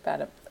haven't talked about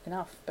it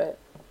enough, but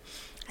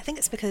I think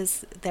it's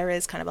because there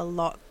is kind of a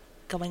lot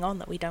going on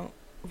that we don't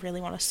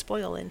really want to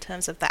spoil in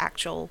terms of the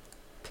actual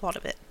plot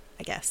of it,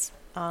 I guess.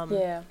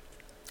 Yeah.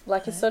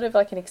 Like, it's sort of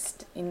like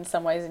in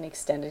some ways an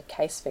extended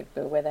case fic,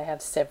 but where they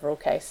have several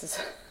cases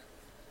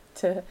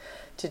to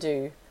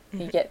do.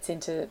 he gets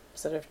into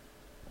sort of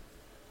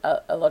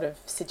a lot of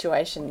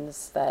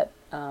situations that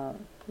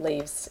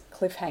leaves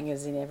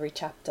cliffhangers in every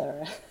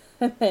chapter.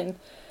 And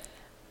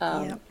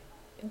then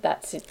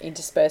that's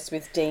interspersed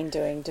with Dean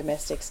doing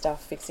domestic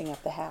stuff, fixing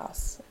up the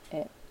house.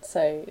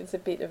 So it's a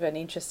bit of an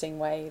interesting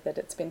way that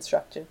it's been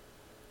structured.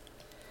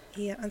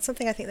 Yeah, and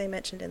something I think they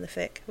mentioned in the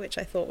fic, which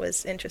I thought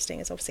was interesting,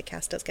 is obviously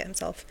Cass does get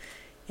himself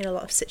in a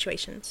lot of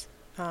situations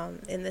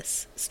in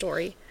this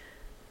story.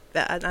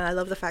 And I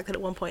love the fact that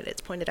at one point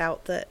it's pointed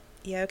out that,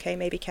 yeah, okay,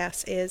 maybe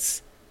Cass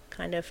is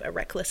kind of a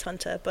reckless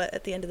hunter, but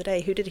at the end of the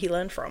day, who did he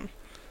learn from?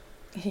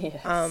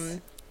 Yes.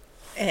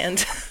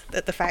 And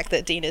that the fact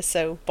that Dean is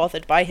so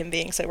bothered by him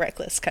being so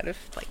reckless, kind of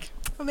like,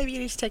 well, maybe you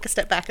need to take a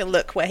step back and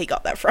look where he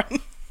got that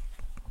from.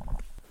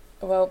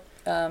 Well,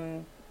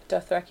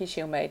 Dothraki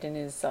Shieldmaiden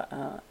is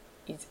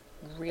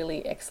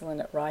really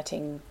excellent at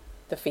writing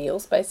the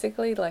feels,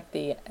 basically, like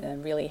the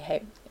really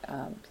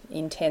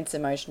intense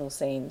emotional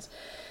scenes.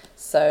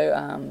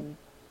 So,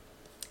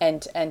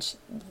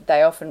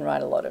 they often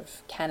write a lot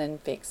of canon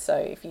fic. So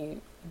if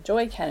you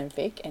enjoy canon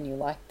fic and you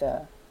like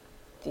the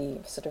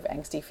sort of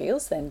angsty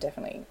feels, then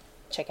definitely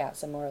check out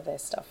some more of their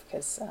stuff,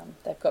 because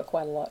they've got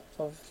quite a lot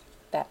of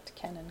that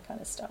canon kind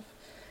of stuff.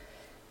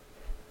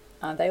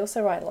 They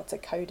also write lots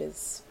of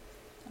coders,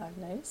 I've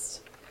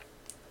noticed.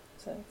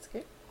 So that's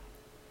good.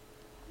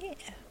 Yeah.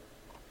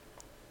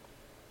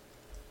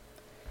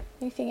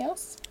 Anything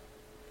else?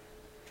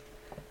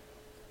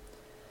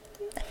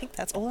 I think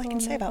that's all I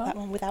can say about that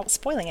one without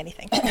spoiling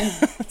anything.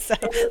 So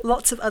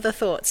lots of other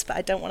thoughts, but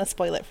I don't want to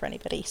spoil it for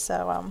anybody.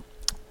 So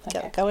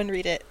go and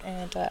read it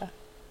and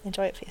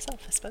enjoy it for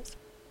yourself, I suppose.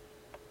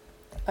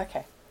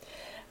 Okay.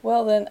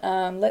 Well then,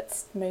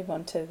 let's move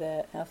on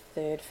to our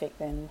third fic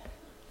then.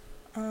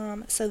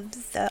 So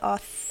our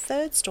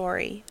third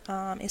story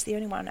is the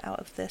only one out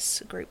of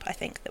this group, I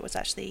think, that was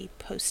actually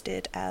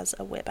posted as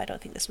a WIB. I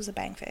don't think this was a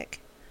bang fic.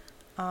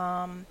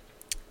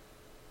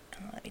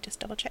 Let me just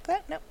double check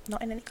that. Nope,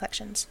 not in any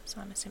collections, so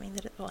I'm assuming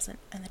that it wasn't,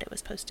 and that it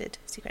was posted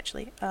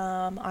secretly.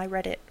 I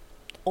read it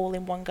all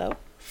in one go.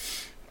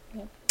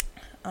 Yep.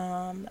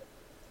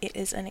 It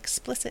is an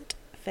explicit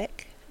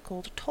fic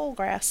called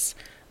Tallgrass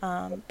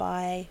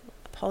by,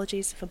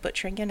 apologies for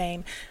butchering your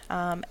name,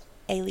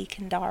 Ailey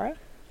Kendara.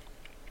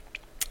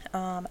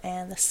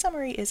 And the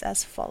summary is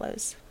as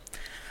follows.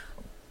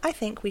 I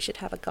think we should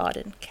have a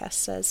garden, Cass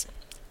says.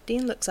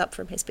 Dean looks up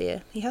from his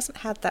beer. He hasn't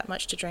had that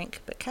much to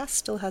drink, but Cass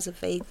still has a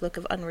vague look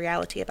of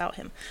unreality about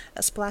him,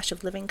 a splash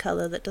of living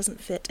colour that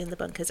doesn't fit in the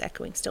bunker's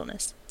echoing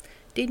stillness.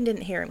 Dean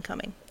didn't hear him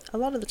coming. A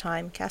lot of the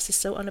time, Cass is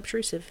so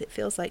unobtrusive it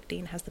feels like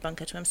Dean has the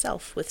bunker to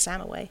himself, with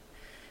Sam away.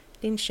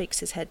 Dean shakes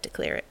his head to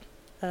clear it.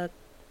 A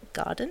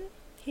garden?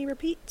 He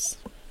repeats.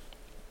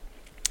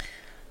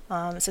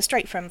 So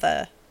straight from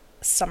the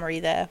summary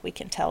there, we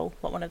can tell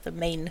what one of the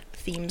main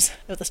themes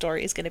of the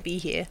story is going to be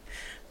here.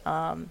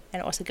 And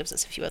it also gives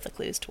us a few other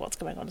clues to what's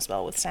going on as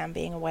well, with Sam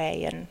being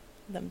away and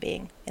them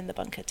being in the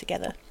bunker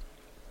together.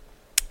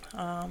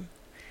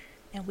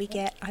 And we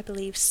get, I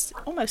believe,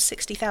 almost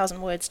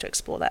 60,000 words to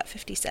explore that,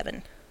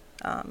 57,000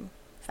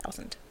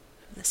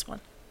 for this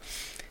one.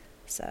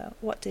 So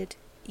what did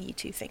you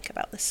two think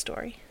about this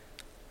story?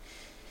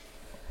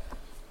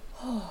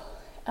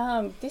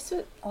 This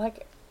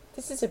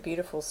is a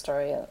beautiful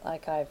story.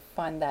 Like, I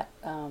find that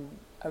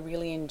I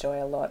really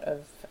enjoy a lot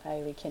of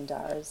Ailey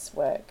Kendara's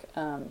work,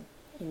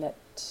 in that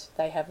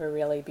they have a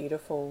really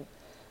beautiful,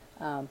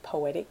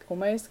 poetic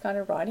almost kind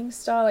of writing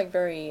style, like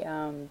very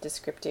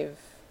descriptive,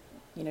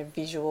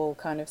 visual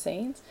kind of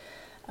scenes.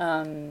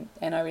 And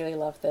I really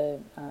love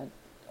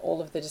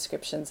all of the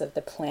descriptions of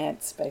the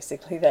plants,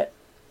 basically,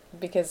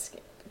 because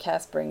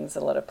Cass brings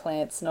a lot of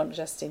plants, not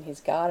just in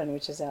his garden,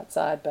 which is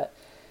outside, but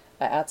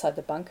outside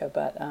the bunker,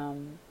 but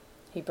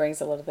he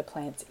brings a lot of the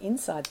plants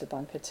inside the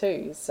bunker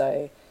too.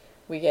 So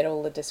we get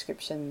all the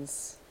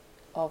descriptions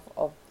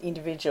of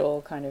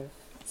individual kind of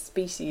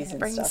species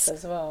and stuff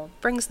as well.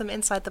 Brings them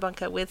inside the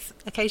bunker with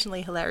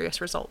occasionally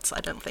hilarious results, I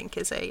don't think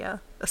is a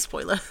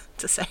spoiler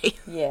to say.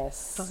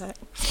 Yes. Okay.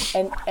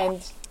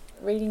 And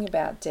reading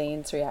about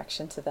Dean's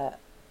reaction to that,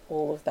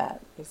 all of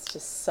that, is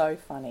just so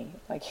funny.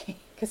 Like,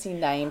 because he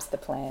names the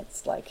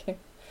plants, like,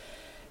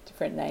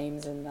 different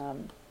names,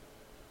 and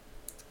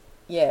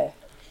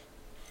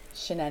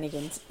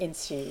shenanigans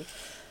ensue.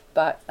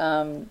 But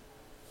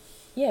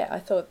I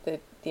thought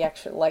that the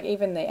actual, like,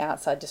 even the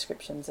outside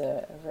descriptions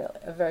are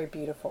very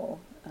beautiful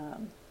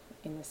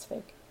in this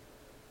fic.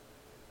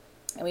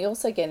 And we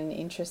also get an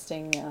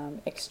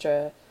interesting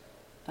extra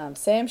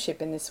Sam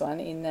ship in this one,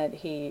 in that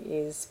he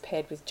is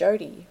paired with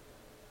Jodie,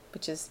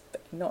 which is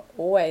not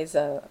always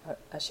a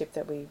ship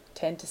that we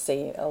tend to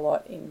see a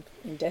lot in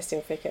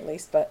Destiel fic, at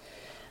least. But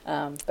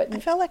I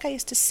felt like I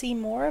used to see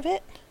more of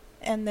it,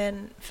 and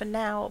then for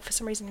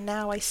some reason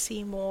now I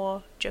see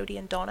more Jodie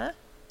and Donna.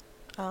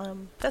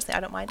 Personally, I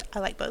don't mind. I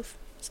like both,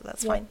 so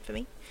that's fine for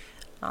me.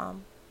 But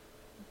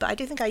I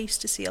do think I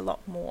used to see a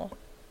lot more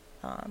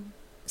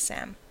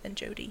Sam and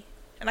Jodie,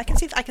 and I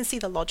can see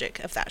the logic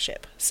of that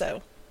ship.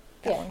 So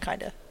that one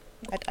kind of,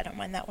 I don't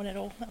mind that one at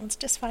all. That one's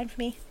just fine for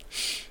me.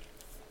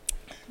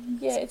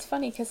 Yeah, it's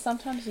funny because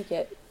sometimes you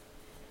get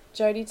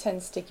Jodie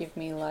tends to give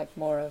me like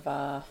more of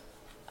a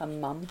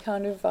mum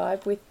kind of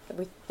vibe with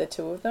the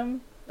two of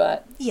them,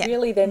 but Yeah.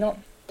 really they're not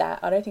that.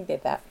 I don't think they're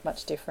that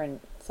much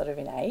different, sort of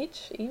in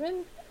age.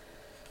 Even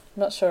I'm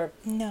not sure.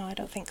 No, I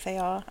don't think they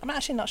are. I'm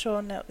actually not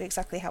sure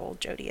exactly how old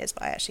Jodie is,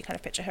 but I actually kind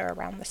of picture her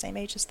around the same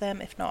age as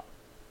them, if not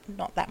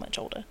that much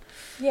older.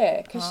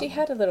 Yeah, because she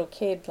had a little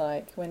kid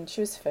like when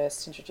she was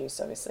first introduced.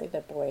 Obviously,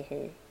 the boy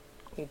who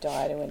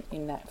died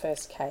in that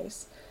first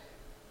case.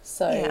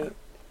 So. Yeah.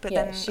 But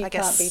then she I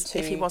can't be guess too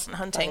if he wasn't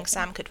hunting,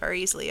 Sam could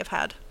very easily have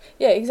had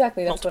yeah,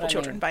 exactly. That's multiple what I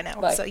children mean. by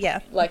now. Like, so yeah,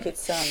 like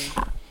it's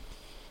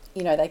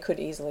they could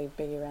easily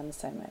be around the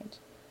same age.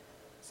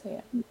 So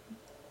yeah.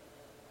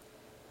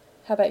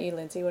 How about you,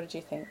 Lindsay? What did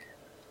you think?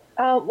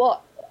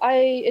 Well, I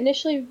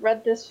initially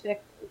read this fic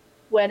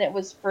when it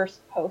was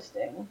first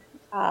posting,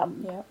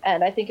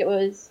 and I think it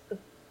was the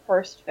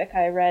first fic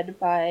I read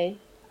by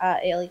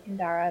Ailey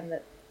Kandara, and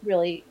that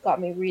really got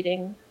me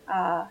reading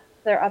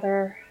their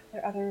other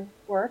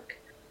work.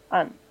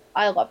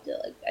 I loved it.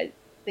 Like, I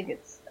think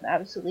it's an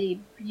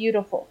absolutely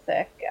beautiful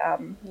fic.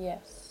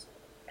 Yes.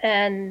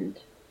 And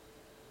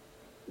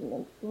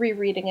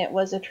rereading it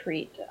was a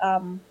treat.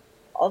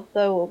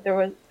 Although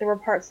there were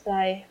parts that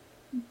I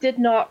did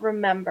not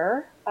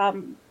remember.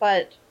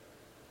 But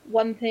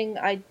one thing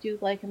I do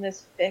like in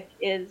this fic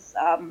is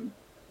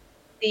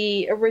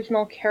the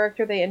original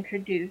character they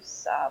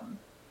introduce,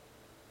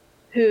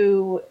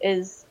 who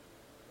is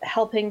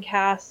helping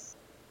Cass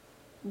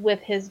with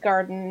his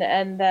garden,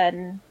 and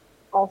then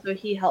also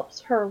he helps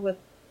her with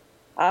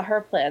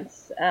her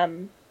plants.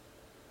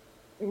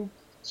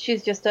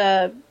 She's just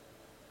a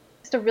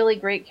really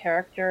great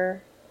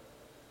character.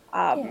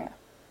 Yeah.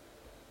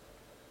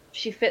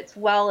 She fits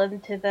well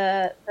into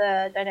the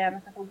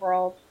dynamic of the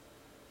world,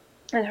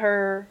 and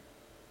her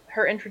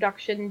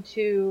introduction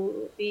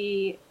to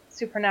the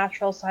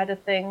supernatural side of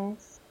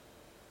things,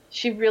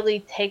 she really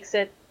takes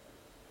it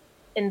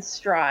in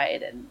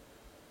stride. And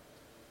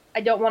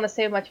I don't want to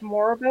say much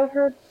more about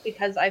her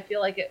because I feel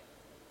like it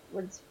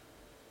would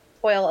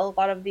spoil a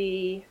lot of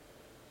the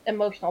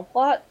emotional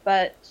plot,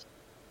 but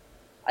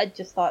I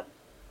just thought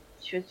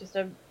she was just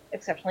an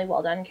exceptionally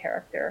well done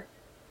character.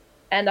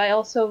 And I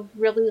also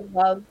really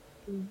love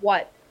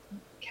what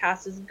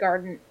Cass's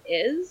garden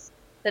is,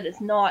 that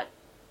it's not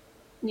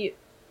you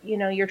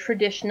know your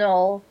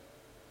traditional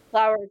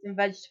flowers and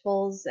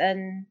vegetables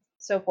and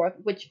so forth,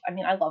 which I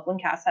mean I love when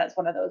Cass has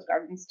one of those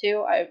gardens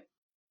too.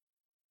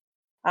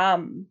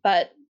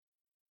 But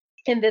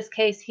in this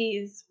case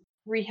he's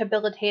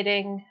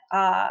rehabilitating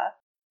a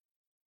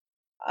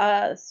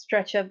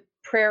stretch of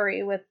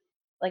prairie with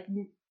like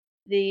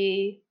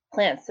the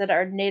plants that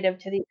are native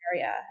to the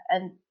area,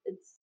 and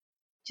it's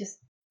just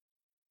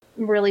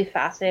really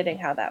fascinating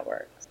how that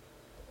works.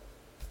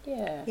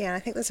 Yeah. Yeah, I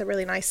think there's a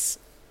really nice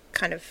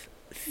kind of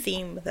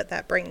theme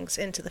that brings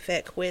into the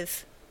fic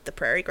with the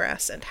prairie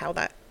grass and how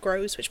that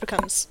grows, which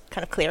becomes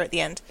kind of clear at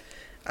the end.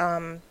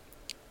 But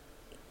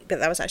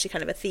that was actually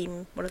kind of a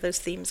theme, one of those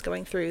themes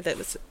going through that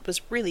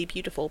was really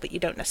beautiful, but you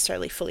don't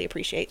necessarily fully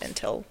appreciate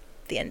until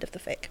the end of the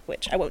fic,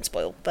 which I won't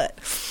spoil, but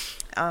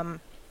I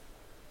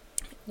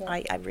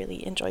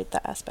really enjoyed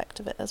that aspect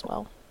of it as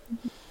well.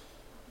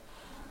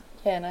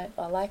 Yeah, and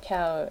I like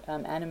how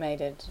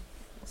animated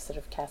sort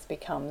of Cass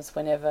becomes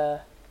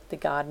whenever the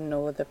garden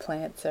or the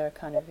plants are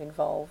kind of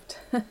involved.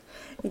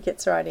 He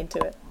gets right into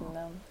it.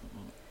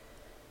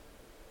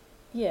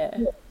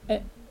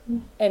 And,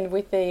 and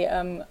with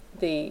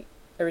the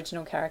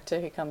original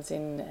character who comes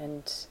in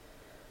and,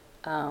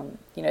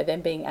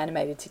 them being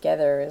animated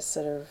together is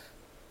sort of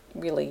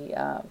really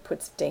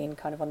puts Dean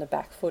kind of on the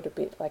back foot a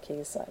bit. Like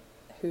he's like,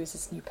 who's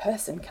this new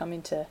person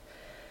coming to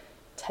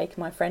take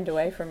my friend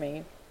away from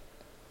me?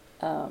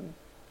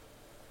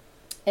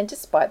 And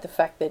despite the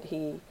fact that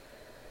he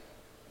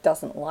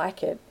doesn't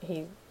like it,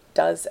 he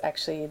does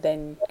actually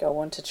then go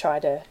on to try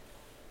to,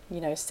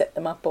 set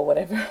them up or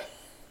whatever.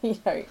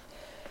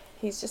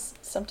 He's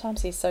just,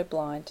 sometimes he's so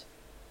blind.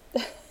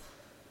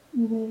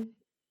 Mm-hmm.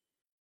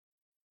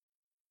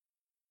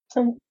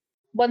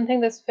 One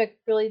thing this fic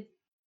really,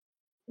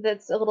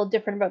 that's a little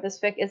different about this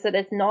fic is that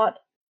it's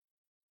not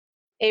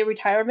a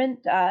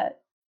retirement.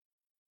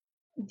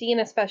 Dean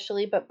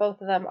especially, but both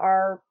of them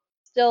are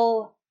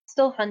still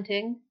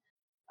hunting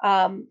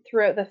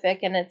throughout the fic,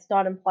 and it's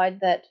not implied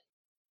that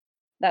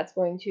that's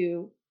going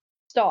to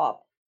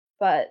stop,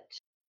 but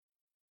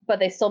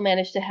they still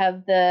manage to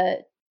have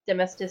the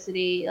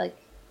domesticity like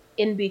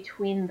in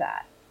between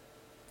that.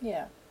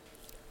 Yeah.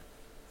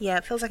 Yeah,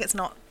 it feels like it's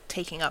not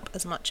taking up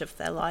as much of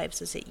their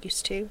lives as it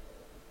used to.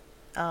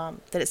 That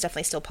it's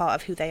definitely still part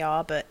of who they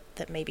are, but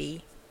that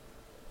maybe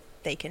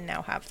they can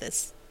now have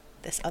this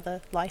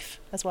other life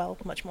as well,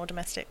 much more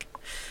domestic.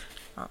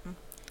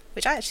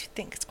 Which I actually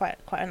think is quite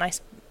a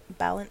nice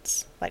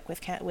balance. Like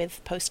with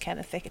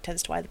post-Kenneth fic, it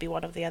tends to either be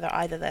one or the other.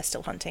 Either they're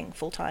still hunting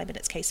full time in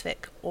its case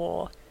fic,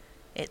 or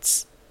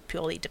it's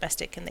purely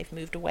domestic and they've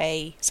moved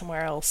away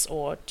somewhere else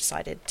or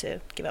decided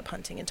to give up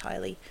hunting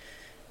entirely.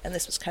 And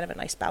this was kind of a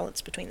nice balance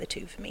between the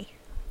two for me.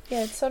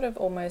 Yeah, it's sort of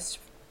almost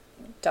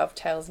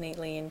dovetails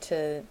neatly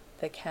into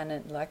the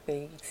canon, like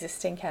the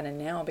existing canon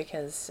now,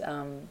 because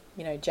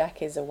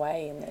Jack is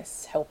away in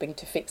this helping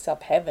to fix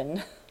up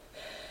heaven.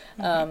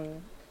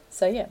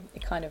 So yeah,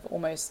 it kind of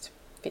almost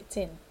fits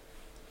in.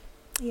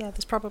 Yeah,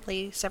 there's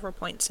probably several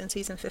points in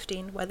season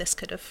 15 where this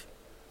could have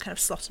kind of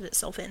slotted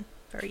itself in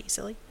very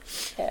easily.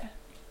 Yeah.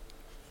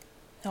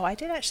 Oh, I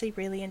did actually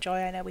really enjoy,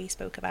 I know we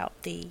spoke about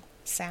the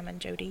Sam and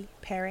Jodie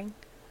pairing.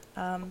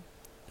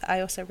 I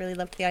also really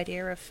loved the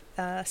idea of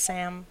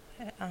Sam.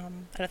 I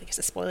don't think it's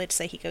a spoiler to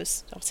say he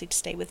goes, obviously, to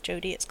stay with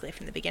Jodie. It's clear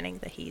from the beginning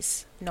that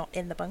he's not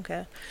in the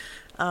bunker.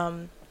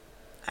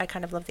 I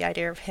kind of love the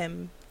idea of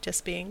him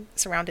just being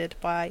surrounded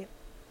by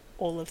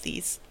all of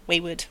these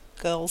wayward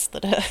girls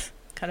that are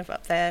kind of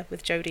up there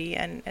with Jodie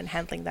and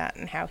handling that,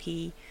 and how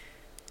he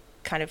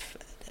kind of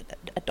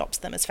adopts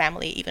them as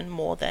family even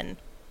more than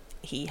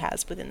he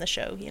has within the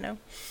show, you know?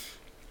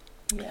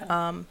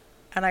 Yeah.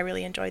 And I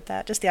really enjoyed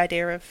that. Just the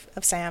idea of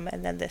Sam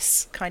and then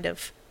this kind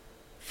of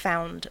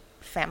found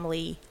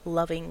family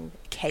loving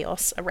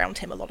chaos around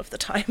him a lot of the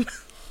time.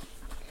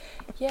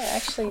 Yeah,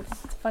 actually,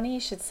 it's funny you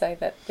should say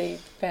that the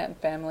found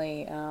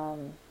family,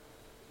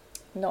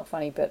 not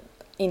funny, but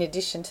in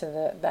addition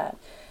to that,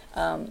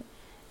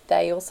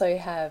 they also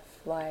have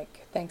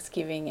like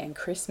Thanksgiving and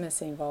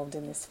Christmas involved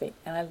in this fic,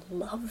 and I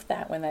love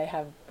that when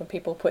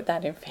people put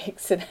that in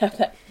fics and have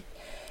that,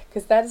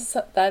 because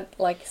that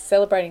like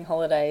celebrating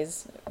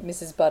holidays,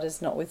 Mrs.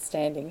 Butters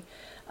notwithstanding,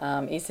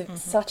 is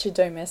such a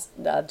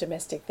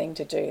domestic thing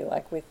to do,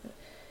 like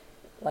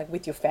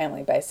with your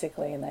family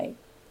basically, and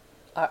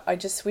I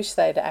just wish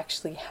they'd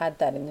actually had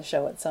that in the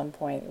show at some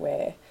point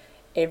where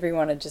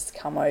everyone had just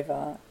come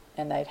over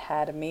and they'd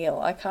had a meal.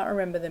 I can't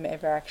remember them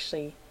ever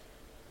actually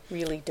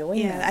really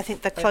doing that. Yeah, I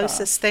think the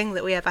closest thing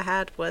that we ever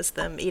had was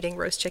them eating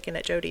roast chicken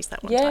at Jodie's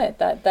that one time. Yeah,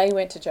 that they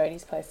went to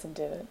Jodie's place and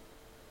did it.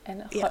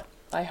 And yeah.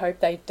 I hope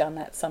they'd done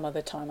that some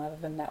other time other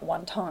than that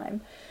one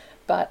time.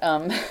 But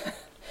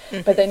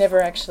but they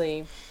never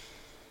actually,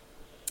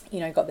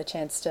 got the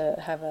chance to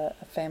have a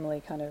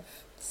family kind of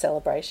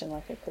celebration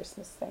like a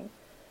Christmas thing.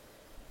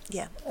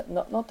 Yeah.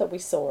 Not that we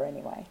saw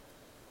anyway.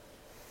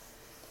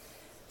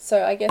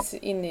 So I guess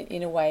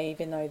in a way,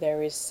 even though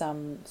there is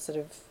some sort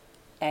of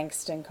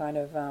angst and kind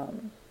of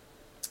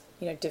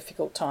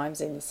difficult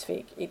times in this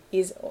fic, it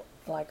is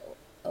like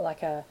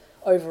a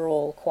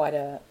overall quite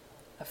a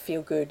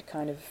feel good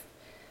kind of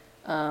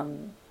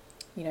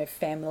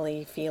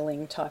family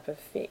feeling type of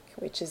fic,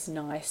 which is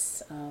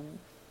nice.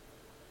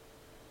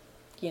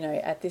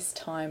 At this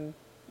time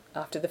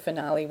after the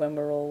finale, when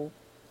we're all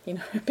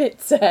a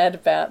bit sad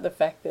about the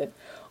fact that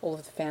all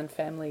of the found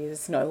family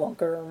is no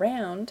longer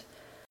around.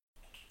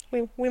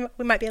 We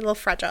might be a little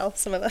fragile,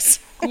 some of us.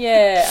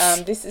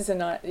 Yeah, this is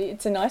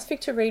it's a nice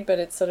fic to read, but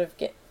it's sort of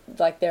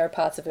there are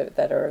parts of it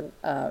that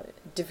are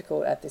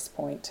difficult at this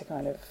point to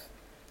kind of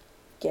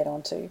get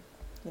onto,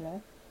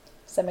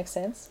 Does that make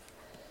sense?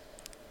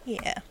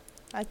 Yeah.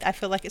 I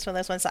feel like it's one of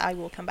those ones that I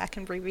will come back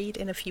and reread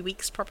in a few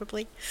weeks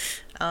probably.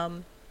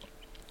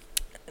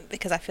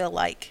 Because I feel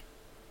like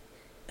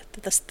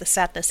the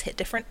sadness hit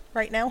different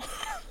right now.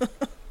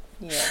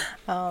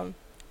 Yeah.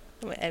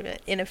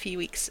 In a few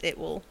weeks it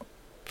will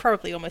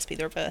probably almost be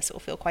the reverse. It will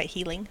feel quite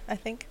healing, I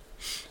think.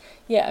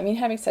 Yeah, I mean,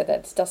 having said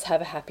that, it does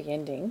have a happy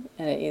ending,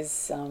 and it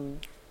is,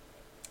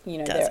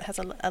 It has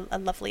a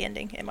lovely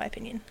ending, in my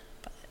opinion.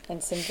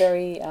 And some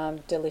very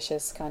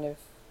delicious kind of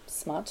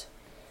smut.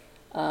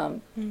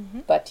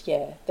 But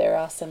yeah, there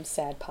are some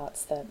sad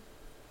parts that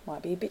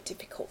might be a bit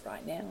difficult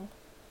right now.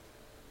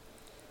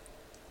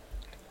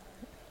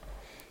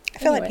 I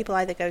feel like people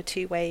either go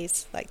two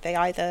ways. Like, they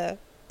either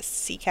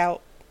seek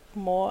out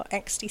more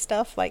angsty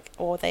stuff,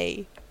 or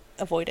they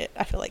avoid it.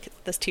 I feel like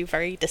there's two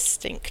very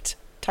distinct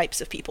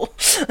types of people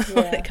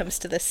when it comes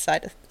to this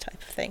type of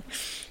thing.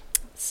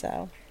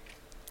 So,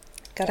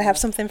 gotta have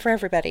something for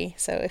everybody.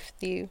 So if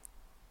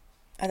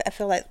I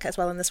feel like as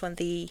well in this one,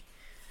 the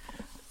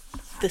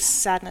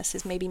sadness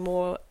is maybe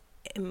more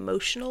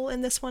emotional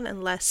in this one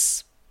and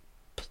less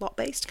plot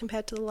based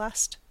compared to the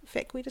last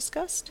fic we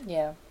discussed.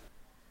 Yeah.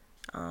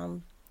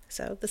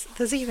 So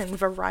there's even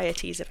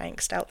varieties of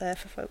angst out there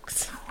for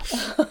folks.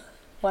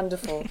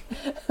 Wonderful.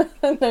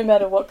 No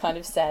matter what kind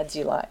of sads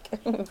you like.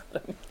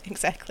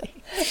 Exactly.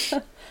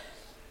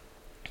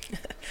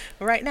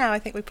 Right now, I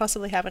think we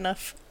possibly have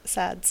enough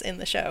sads in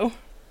the show.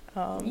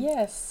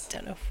 Yes.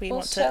 Don't know if we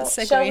want to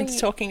segue into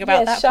talking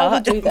about that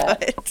part. Shall we do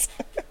that?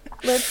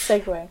 Let's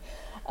segue.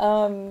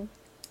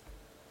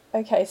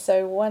 Okay,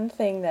 so one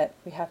thing that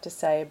we have to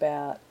say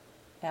about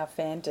our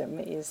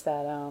fandom is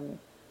that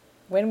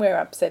when we're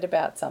upset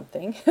about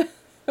something,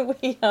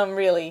 we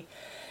really,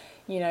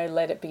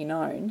 let it be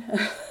known.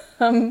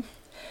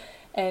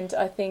 And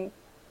I think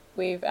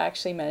we've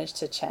actually managed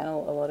to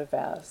channel a lot of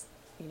our,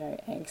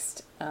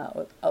 angst,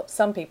 or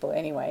some people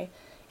anyway,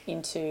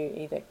 into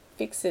either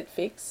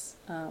fix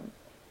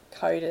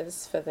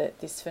coders for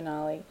this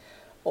finale,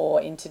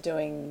 or into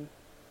doing,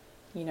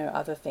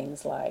 other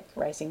things like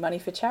raising money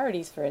for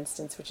charities, for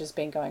instance, which has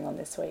been going on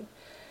this week.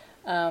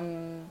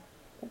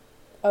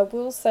 I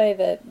will say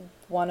that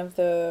one of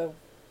the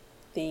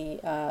the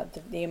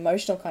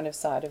emotional kind of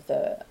side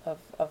of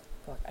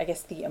I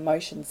guess the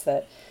emotions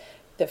that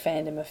the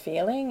fandom are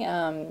feeling.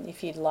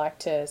 If you'd like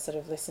to sort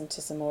of listen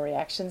to some more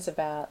reactions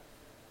about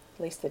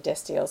at least the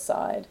Destiel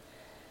side,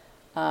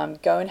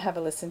 go and have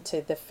a listen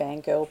to the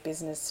Fangirl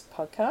Business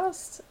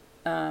podcast.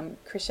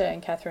 Krisha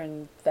and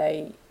Catherine,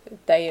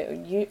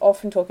 you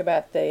often talk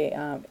about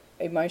the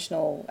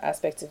emotional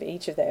aspects of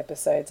each of the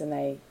episodes, and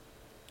they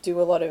do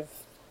a lot of,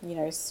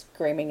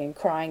 screaming and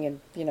crying and,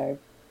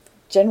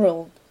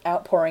 general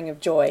outpouring of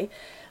joy.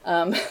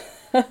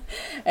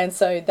 And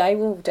so they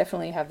will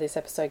definitely have this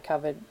episode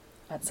covered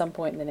at some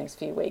point in the next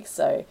few weeks.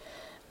 So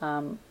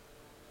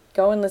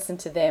go and listen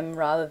to them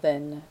rather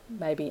than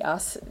maybe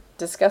us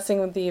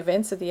discussing the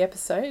events of the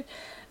episode.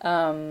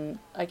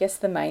 I guess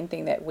the main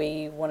thing that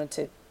we wanted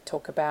to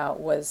talk about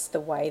was the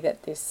way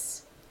that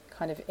this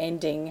kind of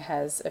ending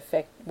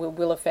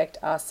will affect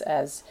us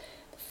as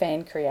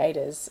fan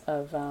creators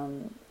of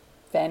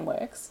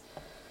FanWorks.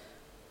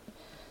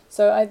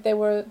 So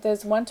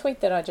there's one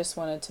tweet that I just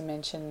wanted to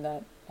mention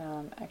that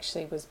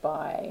actually was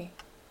by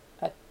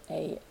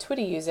a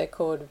Twitter user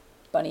called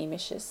Bunny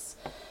Mishis,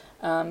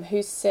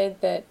 who said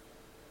that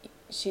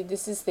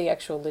this is the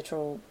actual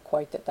literal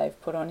quote that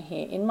they've put on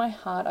here. "In my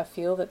heart, I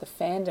feel that the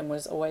fandom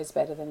was always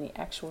better than the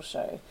actual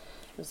show.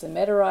 It was the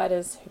meta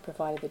writers who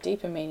provided the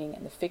deeper meaning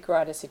and the fic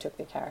writers who took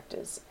the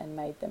characters and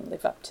made them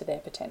live up to their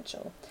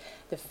potential.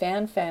 The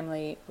fan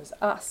family was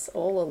us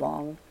all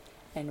along,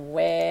 and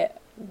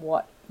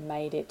what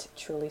made it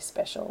truly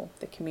special,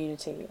 the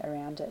community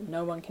around it.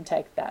 No one can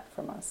take that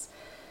from us."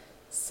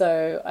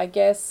 So I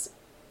guess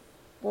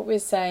what we're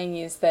saying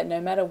is that no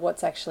matter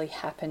what's actually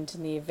happened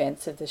in the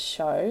events of the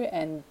show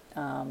and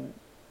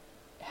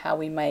how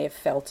we may have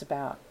felt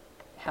about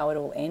how it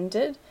all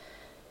ended,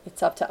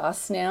 it's up to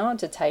us now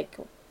to take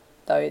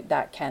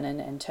that canon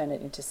and turn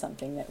it into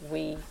something that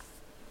we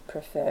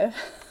prefer,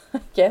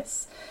 I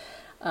guess.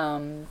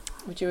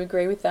 Would you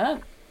agree with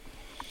that?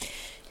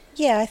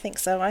 Yeah, I think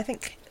so. I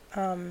think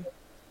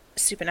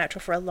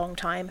Supernatural for a long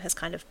time has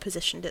kind of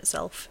positioned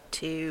itself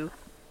to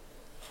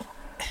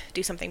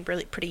do something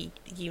really pretty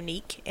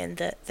unique in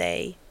that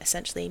they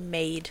essentially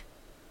made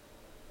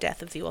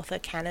Death of the Author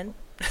canon.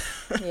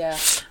 Yeah.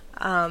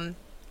 And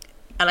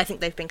I think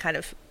they've been kind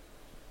of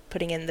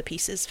putting in the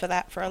pieces for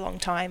that for a long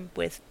time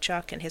with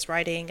Chuck and his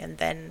writing, and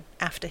then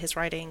after his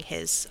writing,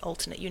 his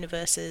alternate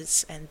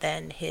universes, and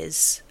then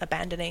his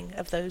abandoning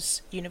of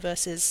those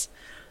universes,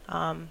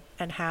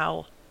 and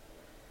how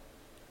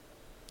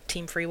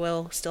Team Free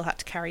Will still had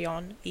to carry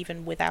on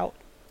even without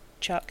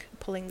Chuck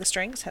pulling the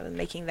strings,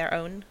 making their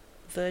own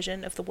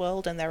version of the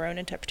world and their own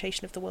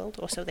interpretation of the world,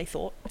 or so they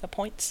thought at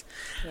points.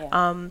 Yeah.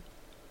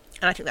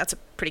 And I think that's a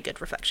pretty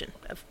good reflection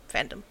of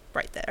fandom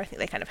right there. I think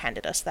they kind of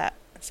handed us that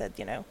and said,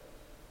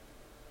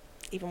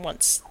 even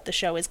once the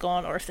show is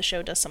gone, or if the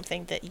show does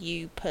something that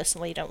you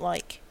personally don't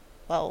like,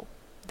 well,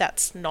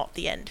 that's not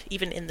the end.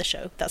 Even in the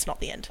show, that's not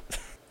the end.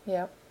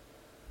 Yeah.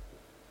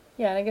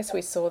 Yeah, and I guess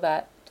we saw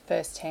that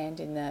firsthand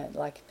in the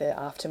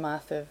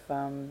aftermath of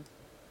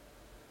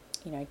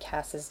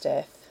Cass's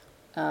death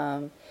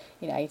in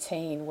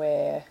 18,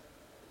 where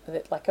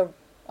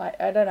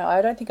I don't know,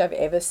 I don't think I've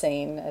ever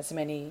seen as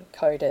many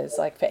codas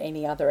for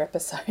any other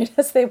episode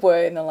as there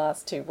were in the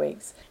last 2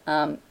 weeks.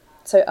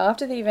 So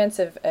after the events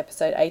of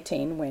episode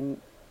 18,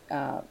 when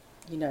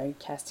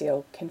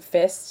Castiel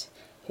confessed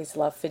his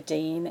love for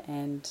Dean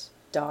and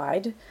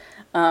died,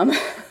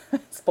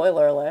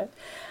 spoiler alert,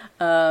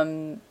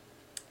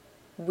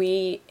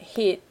 we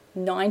hit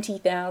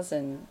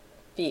 90,000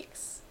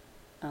 fics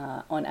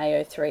on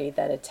AO3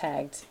 that had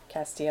tagged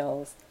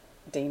Castiel's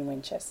Dean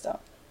Winchester,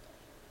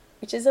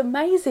 which is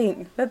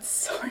amazing. That's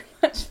so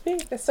much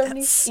fic. There's so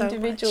many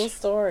individual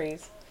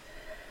stories.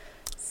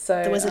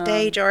 So there was a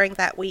day during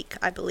that week,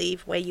 I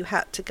believe, where you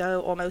had to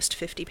go almost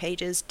 50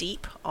 pages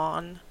deep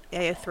on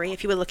AO3.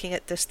 If you were looking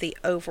at the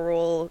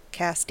overall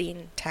Cass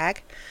Dean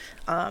tag,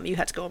 you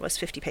had to go almost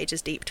 50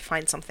 pages deep to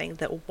find something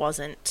that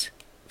wasn't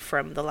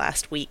from the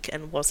last week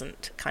and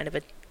wasn't kind of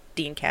a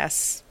Dean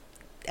Cass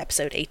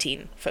episode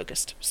 18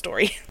 focused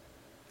story.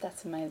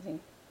 That's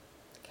amazing.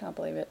 Can't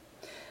believe it.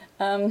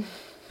 And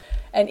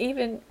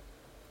even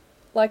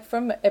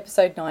from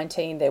episode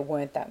 19, there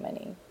weren't that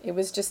many. It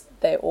was just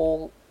they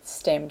all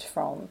stemmed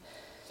from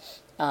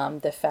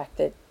the fact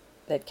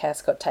that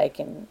Cass got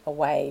taken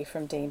away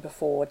from Dean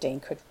before Dean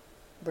could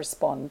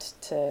respond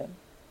to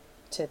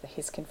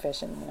his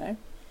confession,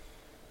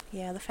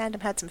 Yeah, the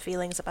fandom had some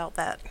feelings about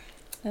that.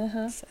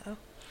 So,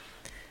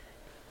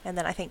 and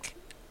then I think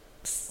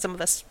some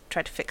of us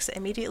tried to fix it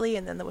immediately,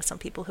 and then there were some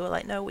people who were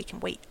like, no, we can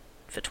wait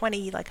for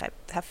 20, I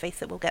have faith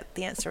that we'll get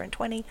the answer in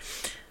 20.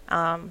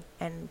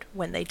 And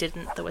when they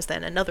didn't, there was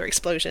then another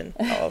explosion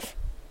of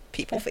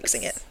people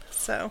fixing it.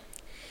 So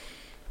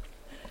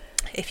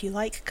if you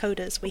like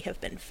coders, we have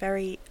been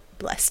very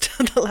blessed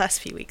the last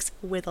few weeks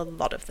with a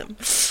lot of them.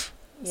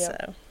 Yep.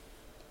 So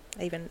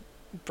I even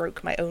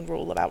broke my own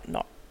rule about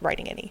not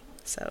writing any.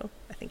 So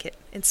I think it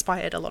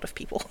inspired a lot of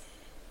people.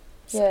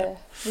 Yeah,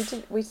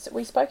 we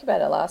spoke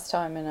about it last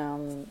time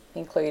and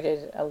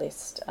included a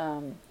list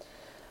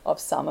of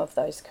some of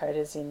those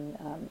coders in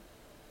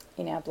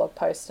our blog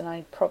post, and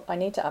I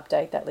need to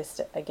update that list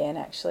again,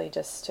 actually,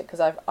 just because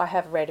I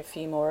have read a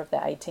few more of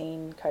the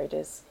 18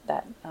 coders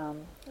that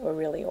were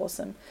really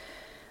awesome.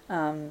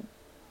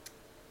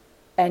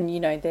 And, you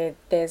know,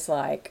 there's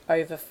like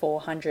over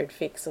 400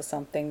 fics or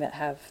something that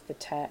have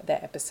their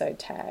episode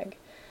tag.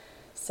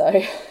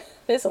 So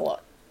there's a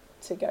lot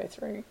to go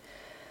through.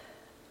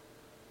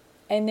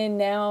 And then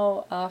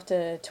now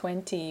after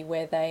 20,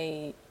 where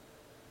they,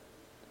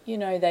 you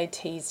know, they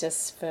teased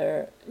us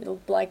for,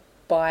 like,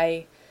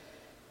 by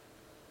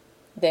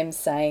them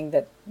saying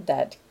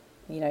that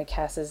you know,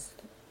 Cass's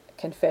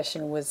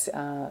confession was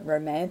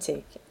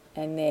romantic,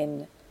 and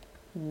then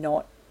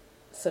not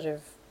sort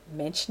of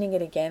mentioning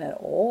it again at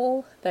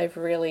all. They've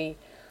really,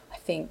 I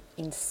think,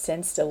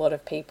 incensed a lot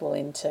of people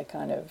into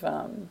kind of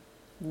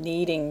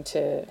needing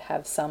to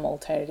have some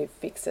alternative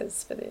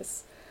fixes for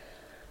this.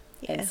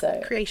 Yeah, and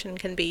so creation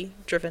can be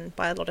driven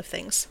by a lot of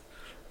things.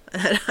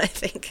 And I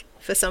think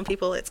for some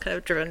people it's kind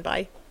of driven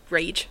by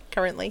rage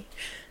currently.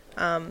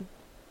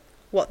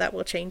 What that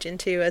will change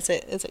into as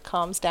it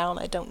calms down,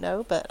 I don't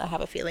know, but I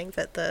have a feeling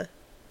that the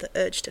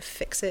urge to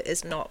fix it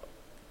is not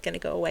going to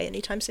go away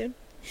anytime soon.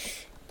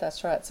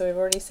 That's right. So we've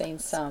already seen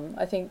some.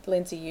 I think,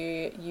 Lindsay,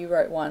 you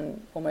wrote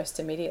one almost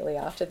immediately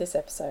after this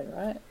episode,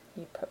 right?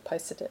 You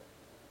posted it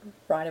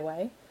right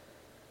away.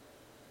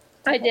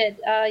 I did,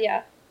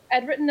 yeah.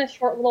 I'd written a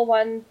short little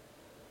one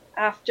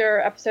after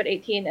episode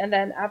 18, and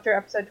then after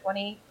episode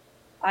 20,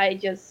 I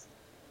just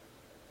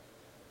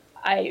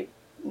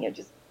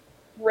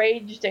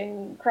raged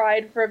and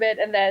cried for a bit,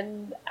 and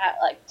then at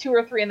like 2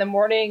 or 3 in the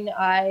morning,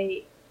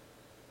 I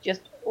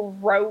just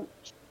wrote.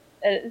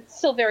 It's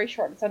still very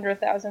short. It's under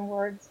 1,000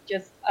 words.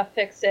 Just a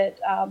fix-it.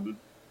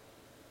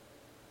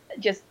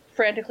 Just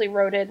frantically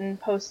wrote it and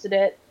posted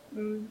it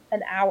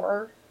an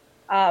hour.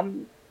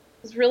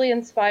 Was really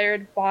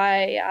inspired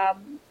by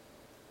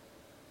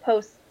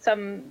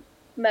some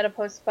meta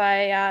posts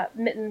by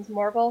Mittens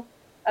Morgul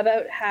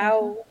about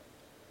how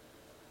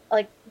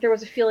like there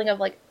was a feeling of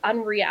like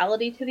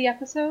unreality to the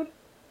episode.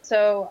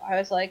 So I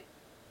was like,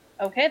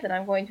 okay, then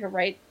I'm going to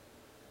write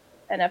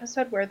an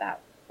episode where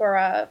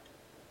a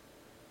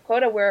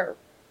quota where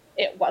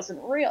it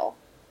wasn't real.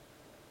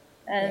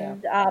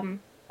 And I'm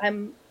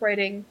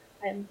in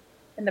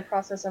the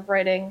process of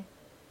writing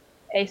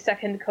a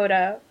second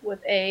coda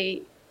with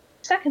a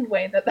second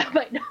way that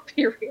might not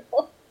be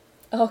real.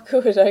 Oh,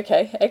 good.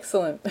 Okay,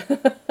 excellent.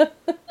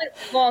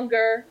 Slightly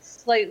longer,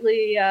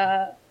 slightly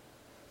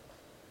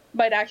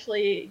might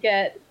actually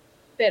get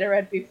beta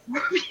read before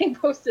being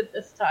posted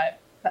this time,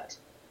 but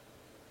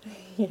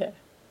yeah.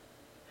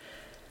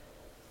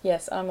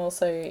 Yes, I'm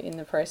also in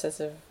the process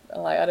of,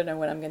 like, I don't know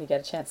when I'm going to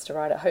get a chance to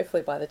write it.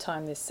 Hopefully by the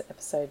time this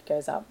episode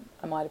goes up,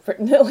 I might have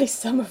written at least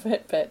some of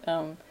it, but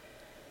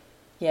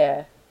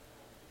yeah.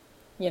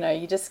 You know,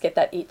 you just get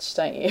that itch,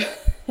 don't you?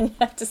 You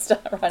have to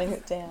start writing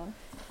it down.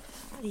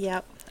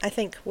 Yep. I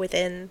think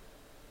within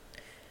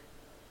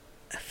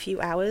a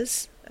few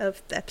hours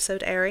of the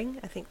episode airing,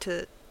 I think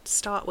to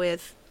start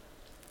with,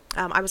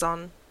 I was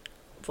on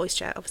voice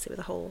chat, obviously, with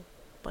a whole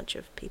bunch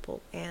of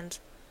people, and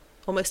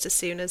almost as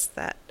soon as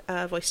that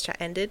voice chat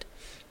ended,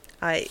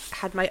 I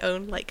had my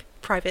own, like,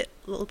 private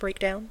little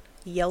breakdown,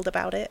 yelled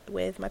about it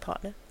with my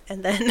partner,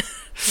 and then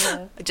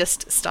I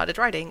just started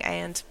writing,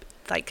 and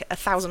like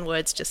 1,000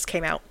 words just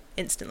came out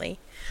instantly.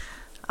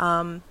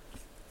 And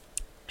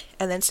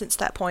then since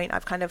that point,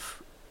 I've kind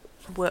of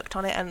worked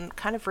on it and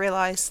kind of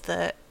realized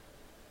that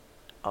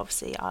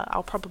obviously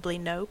I'll probably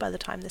know by the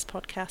time this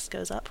podcast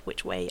goes up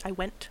which way I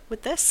went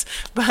with this,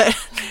 but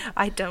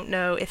I don't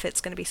know if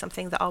it's going to be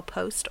something that I'll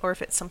post or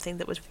if it's something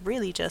that was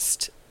really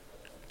just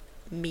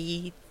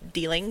me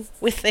dealing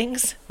with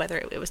things, whether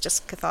it was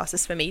just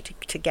catharsis for me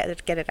to get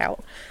it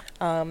out.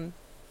 I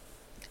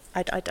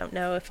don't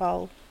know if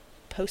I'll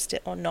post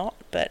it or not,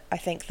 but I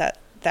think that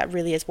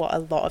really is what a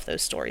lot of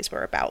those stories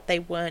were about. They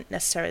weren't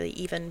necessarily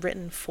even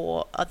written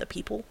for other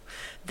people.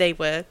 They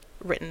were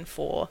written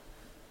for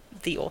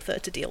the author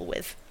to deal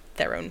with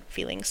their own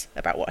feelings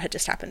about what had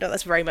just happened. Oh,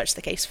 that's very much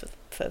the case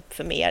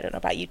for me. I don't know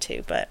about you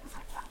two, but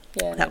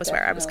that was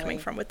where I was coming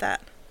from with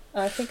that.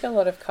 I think a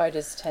lot of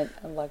coders tend,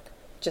 like,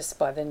 just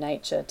by their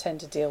nature, tend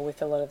to deal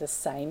with a lot of the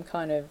same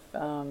kind of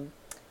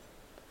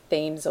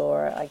themes,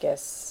 or I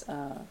guess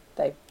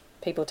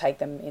people take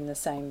them in the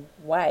same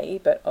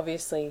way, but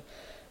obviously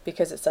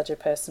because it's such a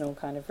personal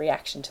kind of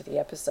reaction to the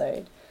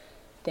episode,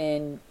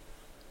 then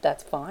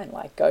that's fine.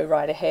 Like, go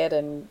right ahead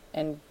and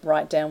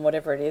write down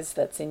whatever it is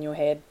that's in your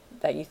head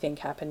that you think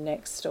happened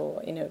next,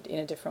 or in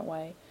a different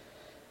way.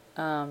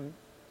 And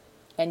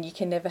you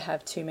can never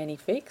have too many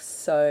fics,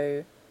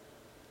 so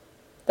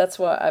that's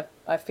why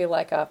I feel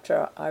like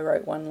after I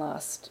wrote one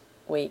last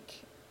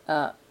week,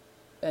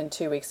 and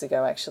 2 weeks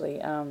ago actually,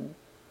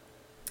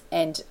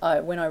 and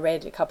when I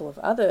read a couple of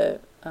other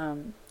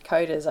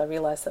coders, I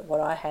realised that what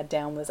I had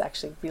down was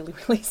actually really,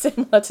 really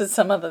similar to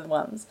some other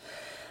ones.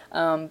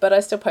 But I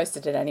still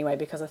posted it anyway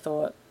because I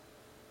thought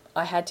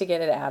I had to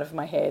get it out of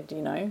my head,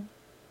 you know.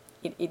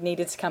 It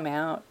needed to come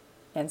out,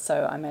 and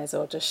so I may as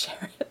well just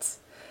share it.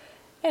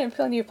 and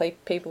plenty of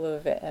people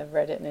who have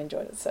read it and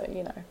enjoyed it.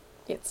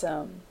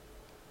 So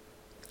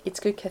it's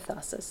good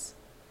catharsis.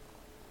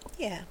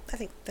 Yeah, I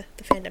think the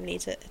fandom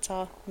needs it. It's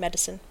our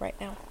medicine right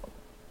now.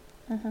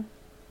 Mm-hmm.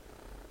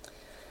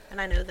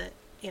 And I know that,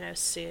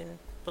 soon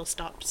we'll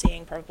stop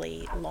seeing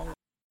probably long,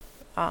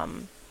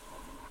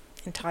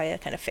 entire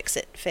kind of fix.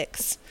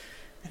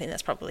 I think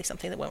that's probably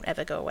something that won't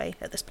ever go away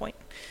at this point.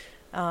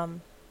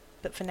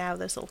 But for now,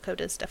 those little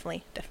codas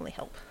definitely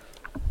help.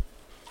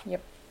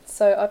 Yep.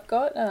 So I've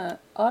got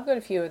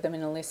a few of them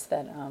in a list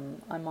that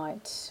I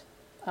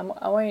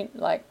won't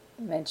like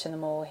mention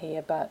them all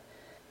here, but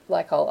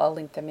like I'll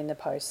link them in the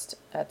post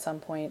at some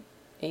point,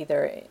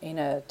 either in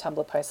a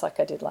Tumblr post like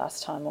I did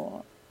last time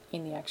or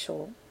in the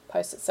actual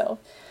post itself.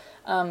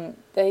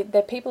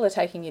 The people are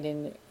taking it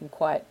in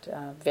quite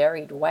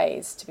varied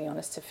ways, to be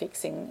honest, to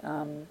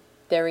fixing.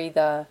 They're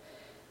either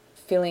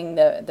filling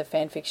the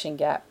fan fiction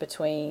gap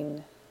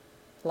between,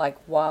 like,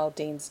 while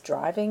Dean's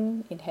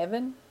driving in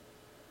heaven,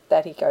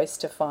 that he goes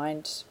to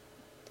find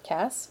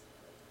Cass.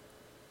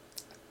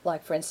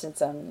 Like, for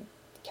instance,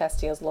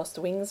 Castiel's Lost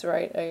Wings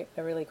wrote a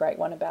really great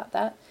one about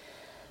that,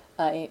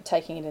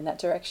 taking it in that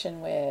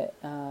direction where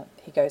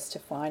he goes to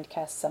find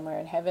Cass somewhere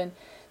in heaven.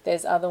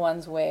 There's other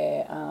ones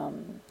where,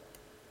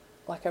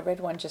 like I read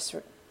one just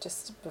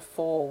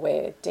before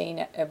where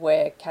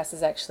Cass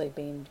has actually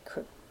been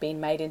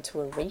made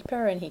into a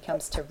reaper, and he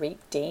comes to reap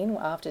Dean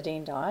after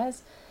Dean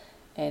dies.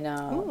 And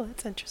oh,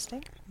 that's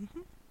interesting.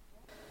 Mm-hmm.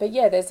 But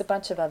yeah, there's a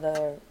bunch of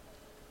other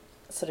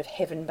sort of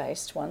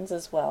heaven-based ones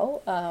as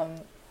well.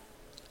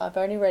 I've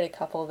only read a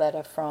couple that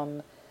are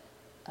from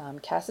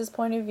Cass's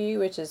point of view,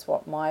 which is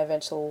what my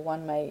eventual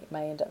one may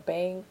end up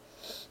being.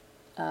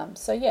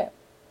 So yeah,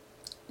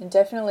 and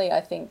definitely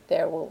I think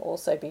there will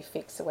also be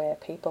fics where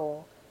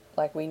people,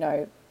 like we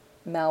know,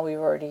 Mal, we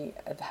already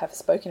have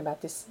spoken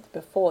about this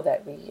before,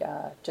 that we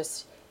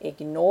just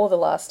ignore the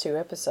last 2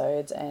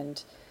 episodes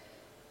and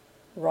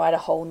write a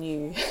whole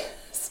new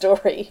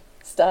story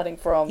starting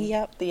from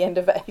the end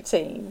of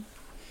 18.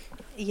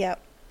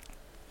 Yep.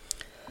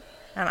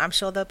 And I'm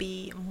sure there'll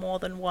be more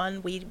than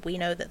one. We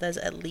know that there's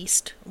at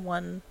least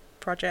one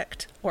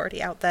project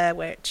already out there,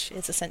 which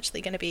is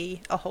essentially going to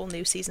be a whole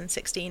new season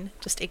 16,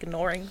 just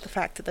ignoring the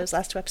fact that those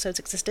last 2 episodes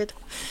existed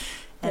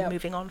and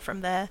moving on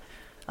from there.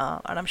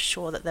 And I'm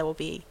sure that there will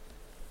be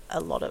a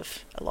lot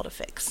of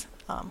fics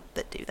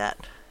that do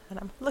that, and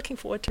I'm looking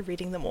forward to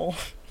reading them all.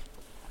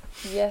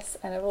 Yes,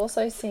 and I've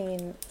also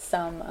seen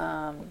some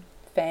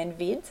fan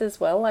vids as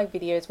well, like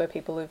videos where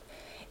people have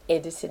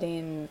edited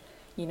in,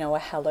 a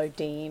Hello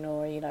Dean,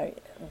 or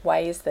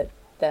ways that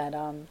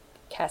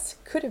Cass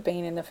could have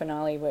been in the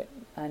finale,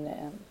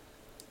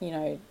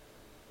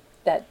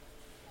 that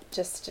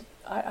just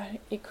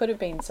it could have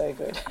been so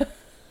good.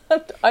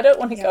 I don't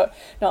want to go.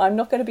 No, I'm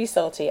not going to be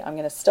salty. I'm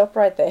going to stop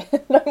right there.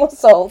 No more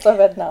salt. I've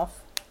had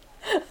enough.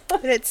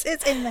 But it's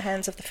in the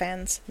hands of the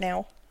fans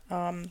now,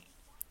 and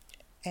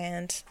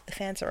the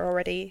fans are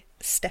already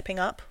stepping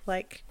up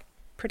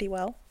pretty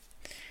well.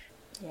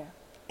 Yeah.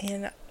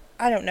 And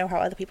I don't know how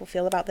other people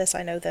feel about this.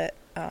 I know that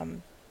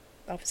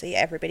obviously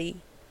everybody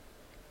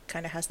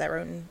kind of has their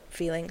own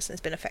feelings and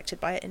has been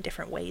affected by it in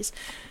different ways,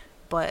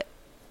 but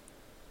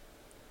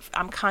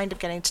I'm kind of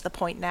getting to the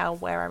point now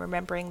where I'm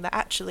remembering that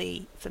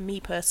actually, for me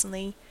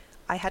personally,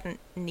 I hadn't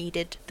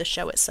needed the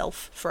show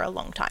itself for a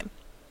long time.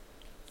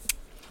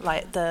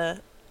 Like,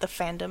 the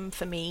fandom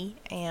for me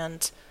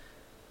and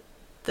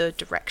the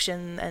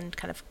direction and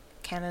kind of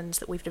canons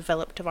that we've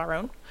developed of our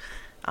own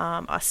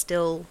are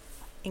still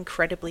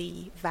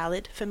incredibly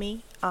valid for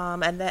me.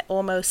 And they're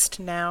almost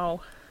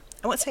now,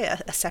 I won't say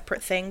a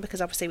separate thing, because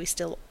obviously we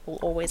still will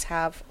always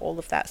have all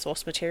of that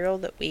source material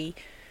that we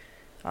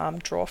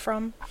draw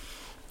from.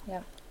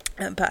 Yeah.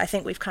 But I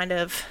think we've kind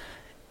of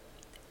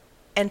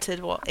entered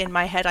what in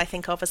my head I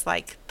think of as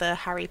like the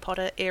Harry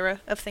Potter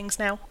era of things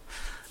now,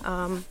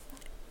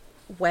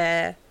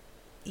 where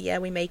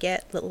we may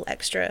get little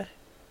extra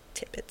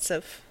tidbits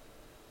of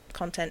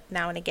content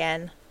now and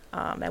again,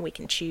 and we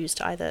can choose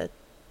to either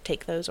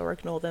take those or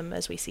ignore them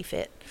as we see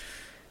fit.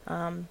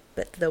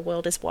 But the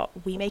world is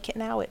what we make it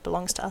now. It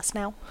belongs to us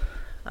now.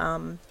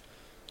 And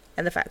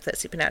the fact that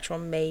Supernatural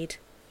made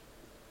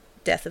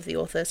Death of the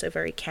Author so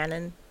very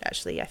canon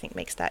actually, I think,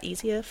 makes that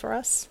easier for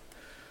us.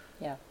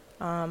 Yeah.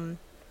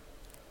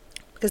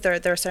 Because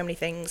there are so many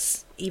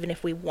things, even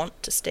if we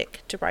want to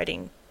stick to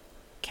writing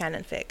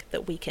canon fic,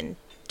 that we can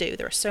do.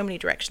 There are so many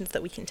directions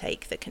that we can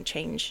take that can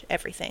change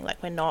everything.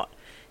 Like, we're not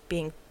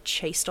being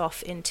chased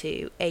off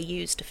into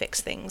AUs to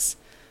fix things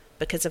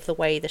because of the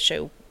way the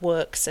show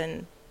works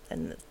and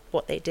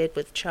what they did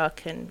with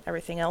Chuck and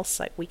everything else.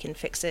 Like, we can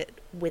fix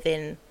it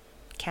within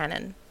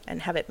canon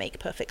and have it make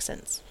perfect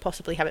sense,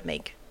 possibly have it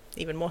make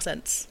even more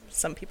sense,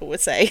 some people would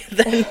say,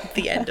 than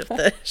the end of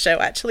the show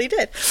actually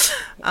did.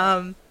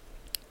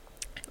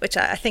 Which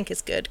I think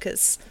is good,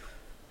 because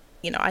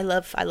I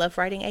love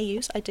writing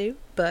AUs, I do,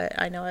 but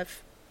I know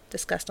I've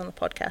discussed on the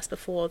podcast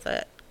before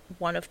that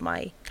one of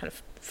my kind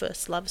of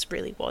first loves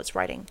really was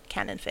writing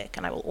canon fic,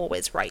 and I will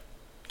always write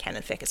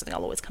canon fic as something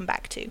I'll always come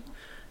back to.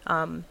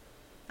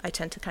 I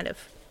tend to kind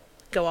of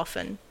go off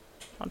and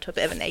onto a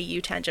bit of an AU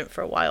tangent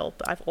for a while,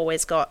 but I've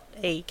always got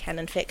a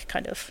canon fic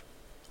kind of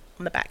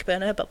on the back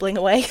burner, bubbling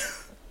away.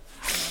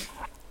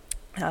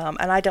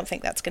 And I don't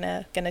think that's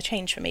gonna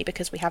change for me,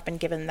 because we have been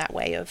given that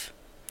way of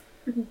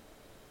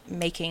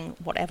making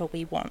whatever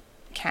we want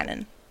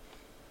canon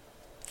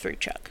through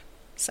Chuck.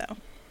 So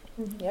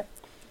Yep.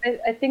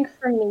 I think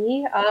for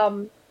me,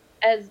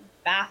 as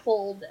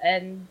baffled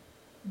and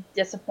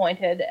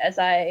disappointed as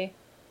I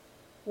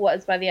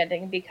was by the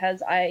ending,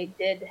 because I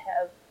did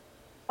have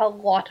a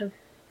lot of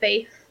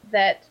faith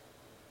that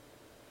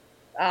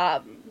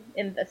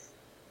in the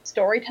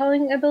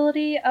storytelling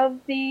ability of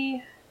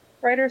the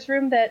writer's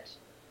room, that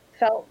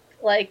felt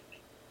like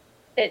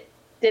it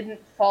didn't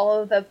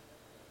follow the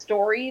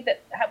story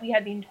that we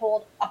had been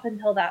told up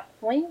until that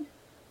point.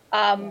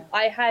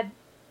 I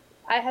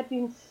had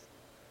been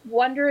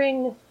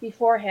wondering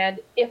beforehand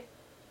if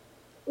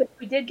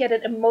we did get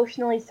an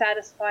emotionally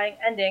satisfying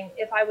ending,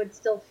 if I would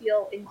still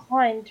feel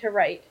inclined to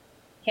write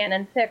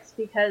canon fics,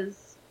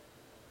 because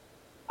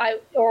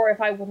or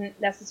if I wouldn't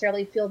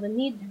necessarily feel the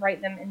need to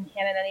write them in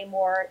canon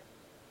anymore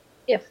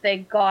if they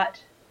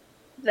got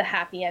the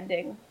happy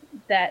ending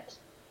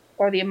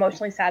or the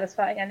emotionally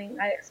satisfying ending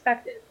I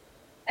expected.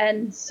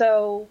 And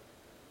so,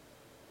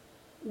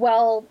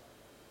 well,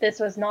 this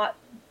was not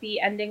the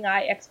ending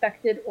I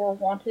expected or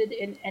wanted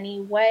in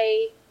any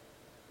way.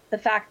 The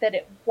fact that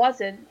it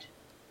wasn't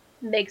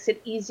makes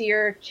it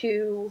easier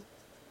to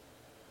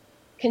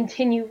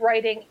continue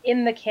writing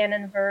in the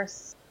canon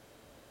verse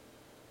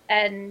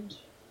and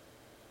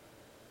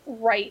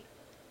write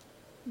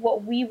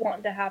what we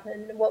want to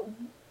happen, what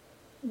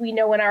we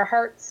know in our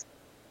hearts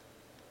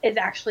is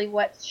actually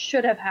what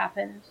should have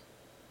happened.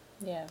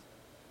 Yeah.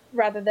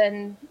 Rather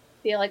than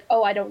be like,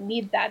 oh, I don't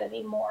need that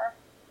anymore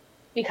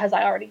because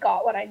I already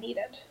got what I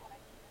needed.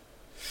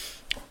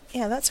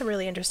 yeah, that's a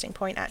really interesting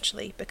point,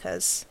 actually,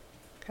 because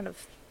kind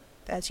of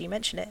as you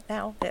mention it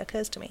now, it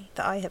occurs to me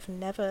that I have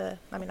never,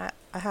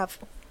 I have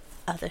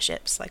other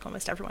ships, like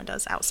almost everyone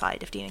does,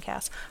 outside of Dean and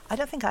Cass. I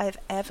don't think I have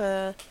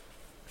ever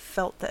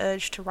felt the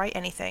urge to write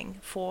anything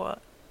for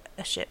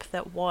a ship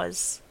that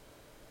was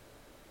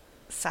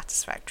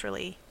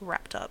satisfactorily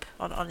wrapped up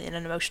on in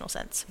an emotional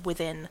sense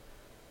within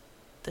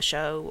the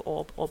show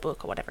or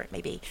book or whatever it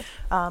may be.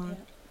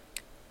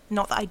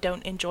 Not that I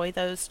don't enjoy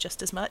those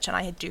just as much, and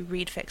I do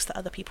read fics that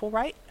other people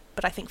write,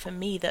 but I think for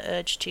me the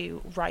urge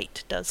to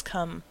write does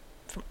come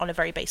from, on a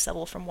very base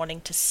level, from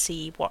wanting to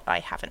see what I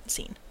haven't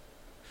seen.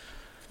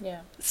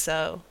 Yeah.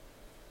 So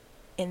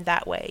in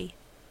that way,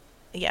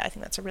 yeah, I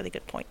think that's a really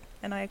good point,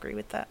 and I agree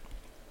with that.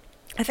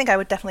 I think I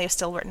would definitely have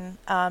still written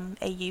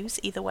AUs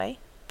either way,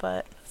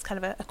 but it's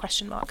kind of a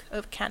question mark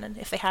over canon.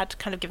 If they had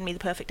kind of given me the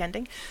perfect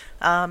ending,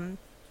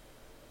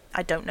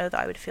 I don't know that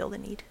I would feel the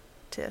need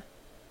to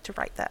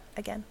write that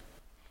again.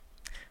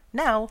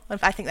 Now,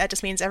 I think that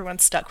just means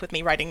everyone's stuck with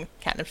me writing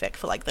canon fic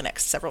for like the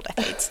next several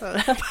decades. So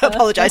I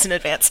apologize in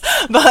advance,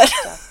 but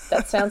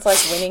that sounds like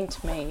winning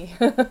to me.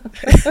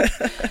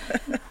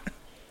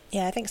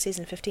 Yeah, I think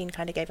season 15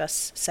 kind of gave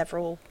us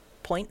several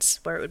points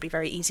where it would be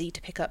very easy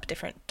to pick up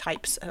different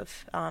types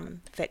of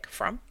fic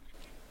from.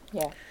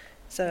 Yeah.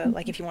 So,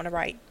 like, if you want to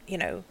write,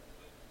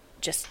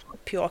 just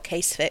pure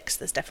case fics,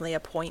 there's definitely a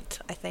point,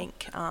 I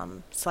think,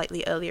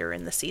 slightly earlier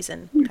in the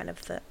season, kind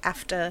of the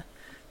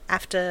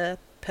after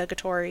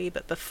Purgatory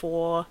but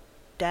before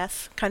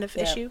death kind of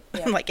issue.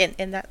 Yeah. Like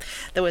in that,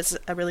 there was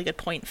a really good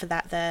point for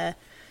that there.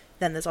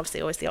 Then there's obviously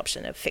always the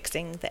option of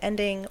fixing the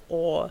ending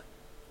or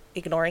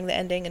ignoring the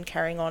ending and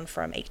carrying on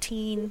from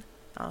 18.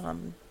 I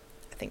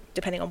think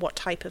depending on what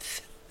type of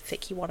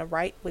fic you want to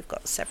write, we've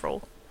got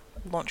several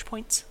launch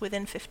points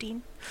within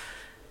 15.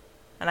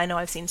 And I know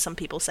I've seen some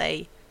people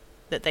say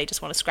that they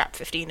just want to scrap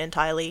 15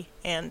 entirely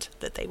and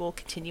that they will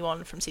continue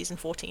on from season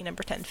 14 and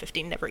pretend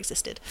 15 never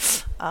existed,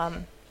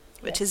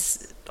 which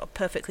is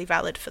perfectly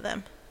valid for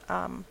them.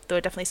 There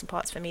were definitely some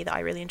parts for me that I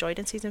really enjoyed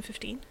in season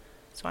 15,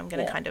 so I'm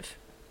going to kind of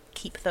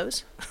keep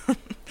those.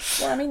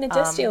 Well, I mean, the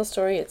Destiel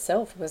story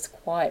itself was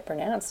quite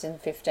pronounced in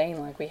 15.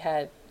 Like, we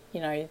had,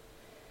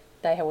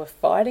 they were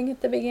fighting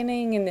at the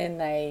beginning, and then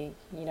they,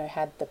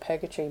 had the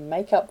purgatory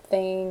makeup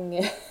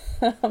thing.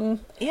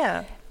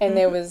 Yeah. And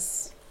there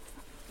was,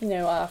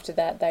 after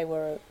that, they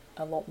were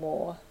a lot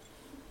more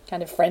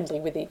kind of friendly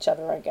with each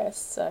other, I guess.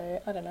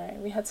 So, I don't know.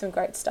 We had some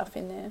great stuff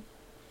in there.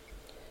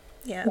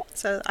 Yeah,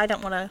 so I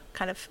don't want to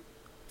kind of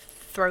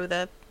throw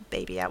the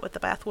baby out with the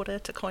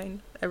bathwater, to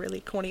coin a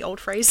really corny old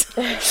phrase.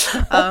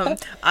 I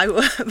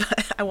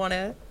want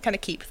to kind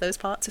of keep those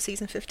parts of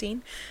season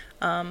 15.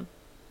 But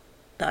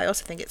I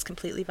also think it's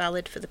completely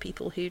valid for the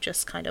people who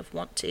just kind of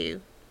want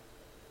to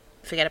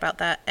forget about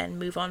that and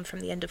move on from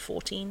the end of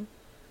 14.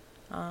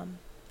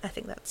 I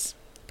think that's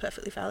a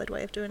perfectly valid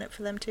way of doing it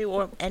for them too,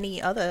 or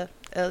any other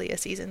earlier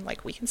season.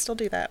 Like, we can still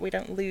do that. We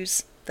don't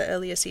lose the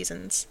earlier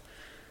seasons.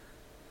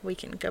 We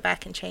can go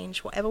back and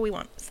change whatever we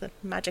want. It's the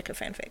magic of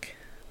fanfic.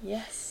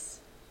 Yes.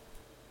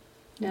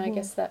 Now, I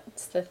guess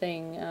that's the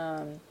thing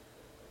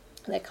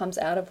that comes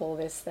out of all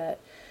this, that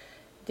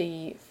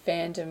the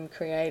fandom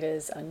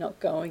creators are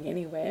not going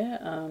anywhere.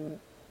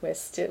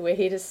 we're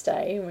here to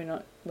stay.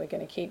 We're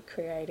going to keep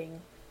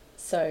creating.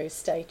 So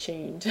stay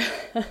tuned.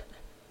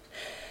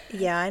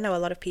 Yeah, I know a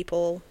lot of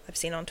people I've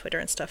seen on Twitter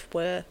and stuff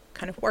were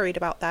kind of worried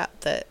about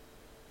that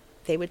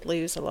they would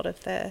lose a lot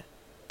of their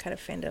kind of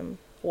fandom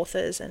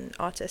authors and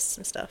artists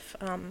and stuff.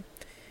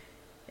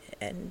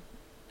 And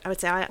I would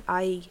say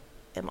I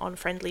am on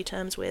friendly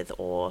terms with,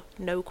 or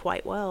know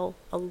quite well,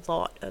 a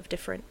lot of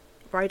different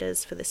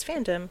writers for this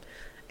fandom,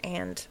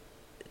 and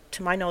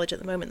to my knowledge at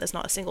the moment there's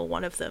not a single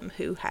one of them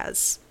who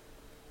has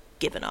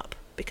given up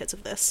because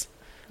of this.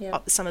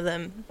 Yep. Some of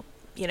them,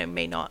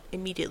 may not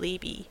immediately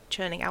be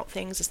churning out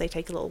things as they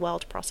take a little while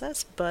to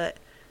process, but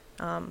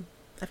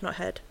I've not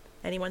heard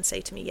anyone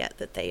say to me yet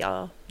that they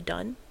are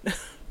done.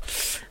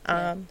 So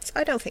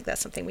I don't think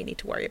that's something we need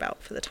to worry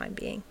about for the time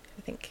being.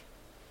 I think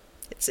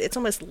it's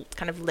almost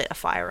kind of lit a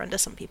fire under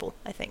some people,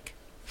 I think.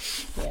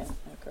 Yeah,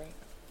 I agree.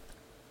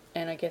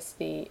 And I guess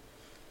the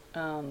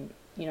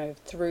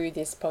through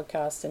this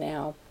podcast and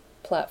our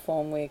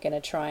platform, we're going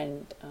to try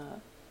and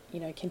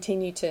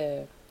continue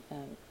to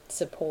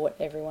support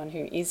everyone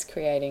who is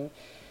creating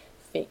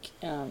fic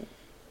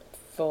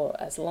for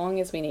as long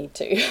as we need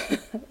to.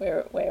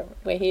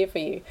 we're here for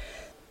you.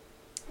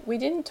 We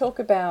didn't talk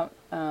about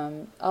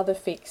other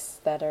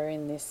fics that are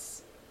in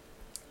this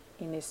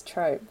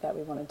trope that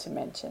we wanted to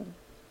mention.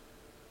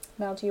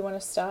 Mel, do you want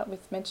to start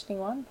with mentioning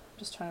one? I'm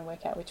just trying to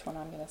work out which one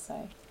I'm going to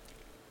say.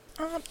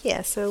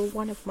 Yeah, so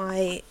one of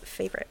my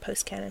favourite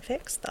post-canon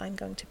fics that I'm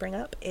going to bring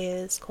up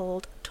is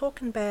called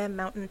Talkin' Bear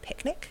Mountain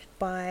Picnic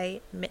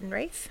by Mitten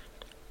Wraith,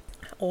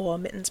 or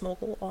Mittens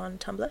Morgul on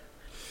Tumblr.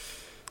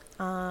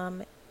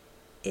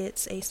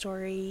 It's a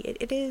story,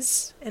 it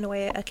is in a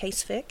way a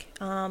case fic,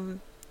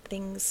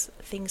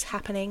 things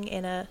happening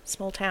in a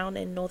small town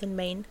in northern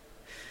Maine,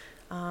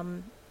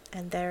 and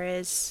there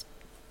is,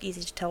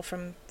 easy to tell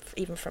from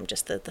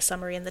just the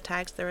summary and the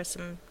tags, there are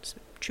some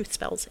truth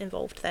spells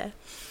involved there.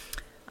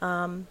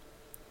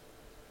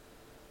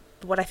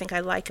 What I think I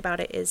like about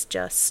it is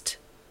just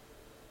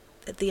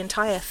the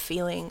entire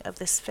feeling of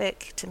this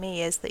fic to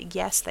me is that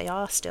yes, they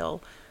are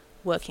still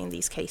working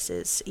these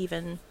cases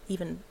even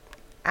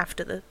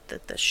after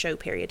the show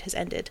period has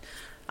ended,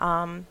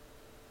 but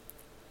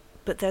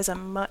there's a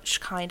much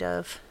kind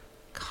of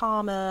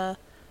calmer,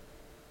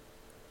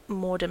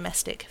 more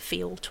domestic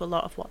feel to a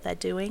lot of what they're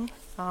doing.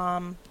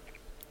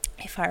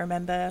 If I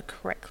remember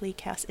correctly,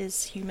 Cass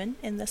is human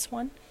in this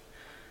one.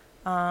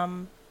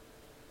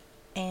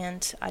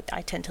 And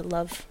I tend to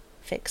love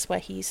fics where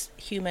he's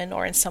human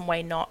or in some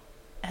way not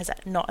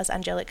as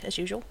angelic as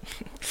usual.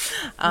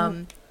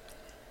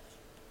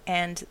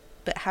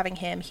 But having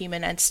him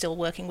human and still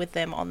working with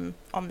them on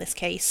this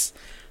case,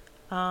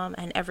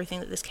 and everything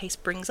that this case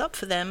brings up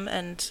for them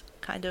and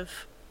kind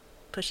of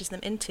pushes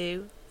them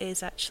into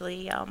is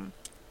actually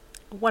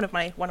one of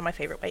my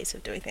favorite ways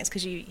of doing things,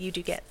 because you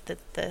do get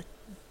the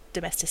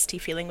domesticity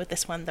feeling with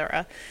this one.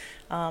 There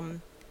are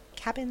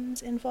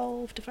cabins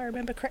involved, if I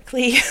remember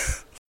correctly.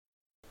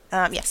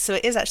 Yes, so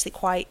it is actually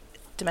quite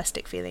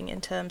domestic feeling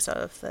in terms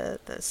of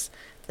there's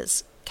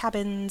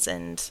cabins,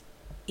 and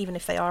even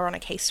if they are on a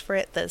case for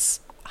it,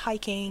 there's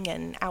hiking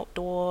and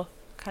outdoor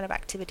kind of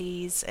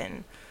activities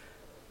and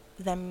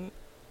them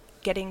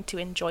getting to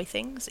enjoy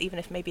things, even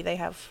if maybe they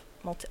have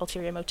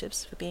ulterior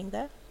motives for being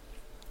there.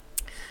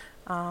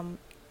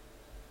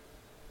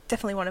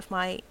 Definitely one of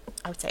my,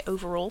 I would say,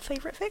 overall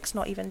favourite fics,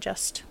 not even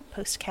just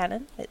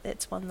post-canon.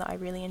 It's one that I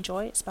really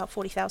enjoy. It's about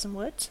 40,000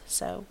 words,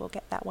 so we'll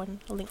get that one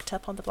linked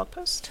up on the blog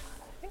post,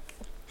 I think.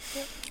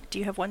 Yep. Do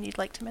you have one you'd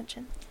like to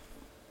mention?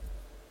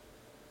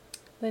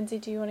 Lindsay,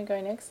 do you want to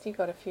go next? You've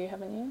got a few,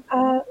 haven't you?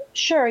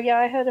 Sure, yeah,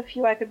 I had a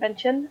few I could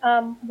mention.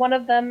 One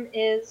of them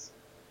is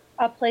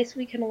A Place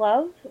We Can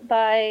Love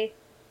by,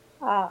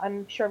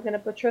 I'm sure I'm going to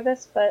butcher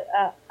this, but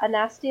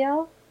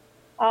Anastiel.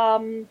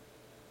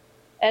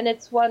 And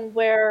it's one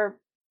where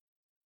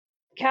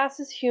Cass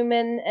is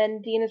human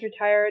and Dean is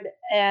retired,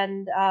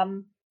 and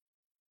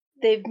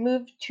they've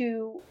moved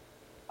to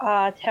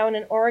a town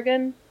in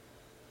Oregon,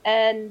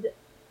 and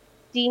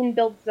Dean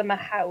builds them a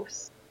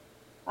house.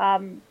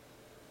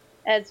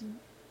 As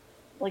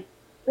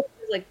this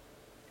is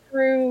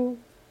true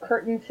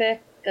curtain fic,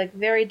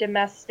 very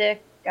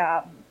domestic.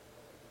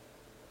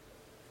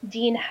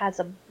 Dean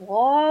has a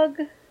blog.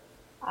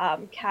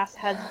 Cass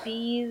has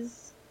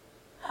bees.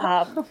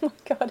 Oh my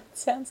god, it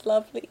sounds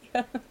lovely.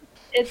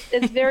 It's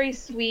very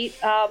sweet,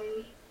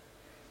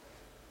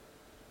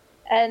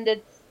 and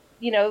it's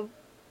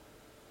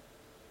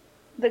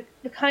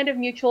the kind of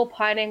mutual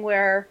pining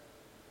where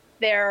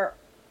they're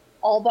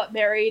all but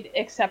married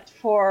except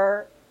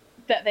for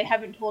that they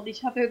haven't told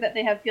each other that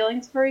they have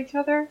feelings for each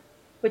other,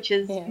 which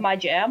is my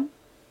jam.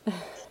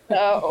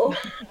 So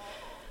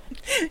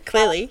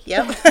clearly,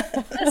 yep.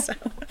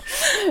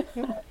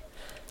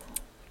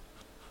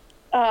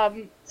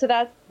 So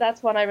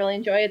that's one I really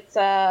enjoy. It's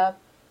about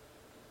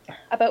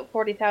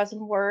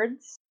 40,000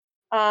 words.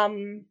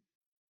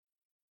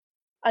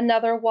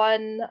 Another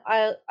one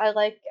I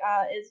like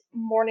is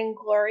Morning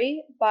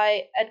Glory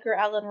by Edgar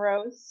Allan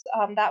Rose.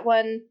 That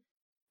one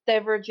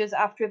diverges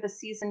after the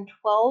season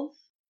 12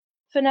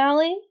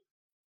 finale.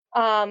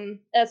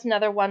 That's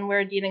another one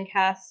where Dean and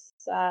Cass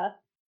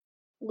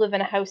live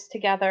in a house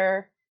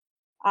together.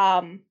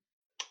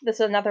 This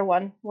is another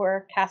one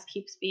where Cass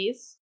keeps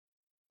bees.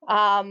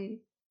 And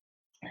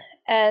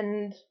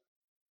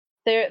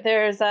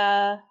there's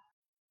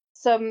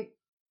some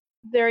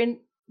very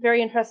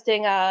very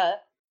interesting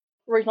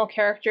original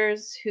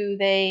characters who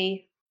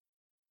they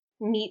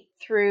meet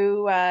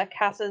through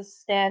Cass's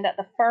stand at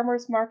the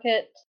farmers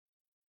market.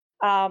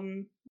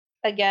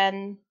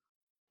 Again,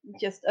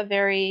 just a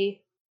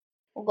very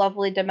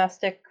lovely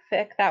domestic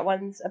fic. That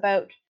one's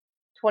about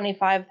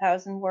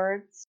 25,000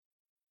 words.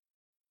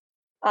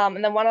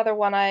 And then one other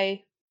one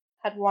I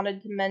had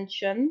wanted to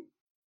mention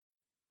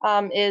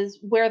is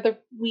Where the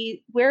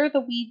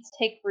Weeds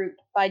Take Root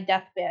by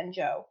Death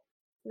Banjo.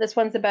 This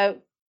one's about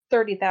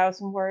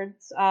 30,000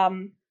 words.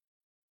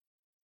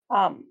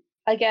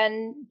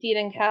 Again, Dean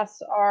and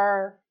Cass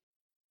are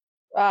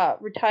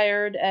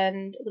retired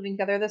and living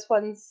together. This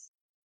one's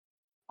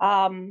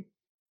not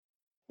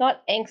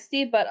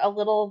angsty, but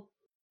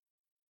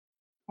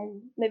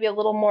maybe a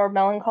little more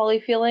melancholy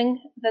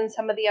feeling than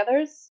some of the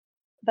others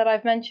that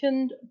I've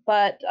mentioned.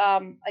 But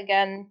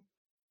again,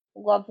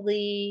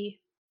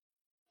 lovely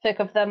fic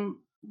of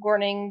them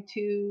learning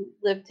to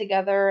live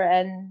together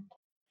and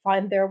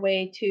find their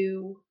way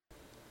to,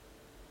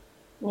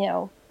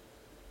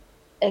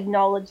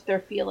 acknowledge their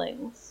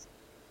feelings.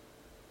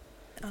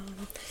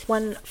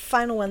 One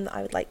final one that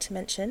I would like to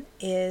mention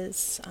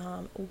is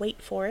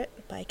Wait For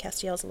It by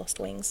Castiel's Lost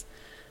Wings,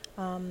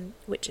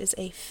 which is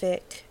a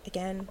fic,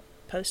 again,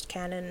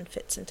 post-canon,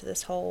 fits into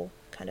this whole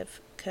kind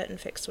of curtain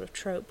fic sort of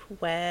trope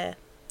where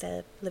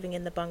they're living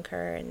in the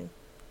bunker and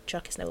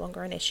Chuck is no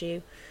longer an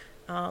issue.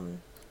 In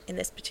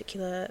this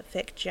particular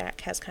fic,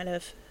 Jack has kind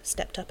of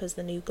stepped up as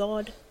the new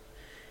god,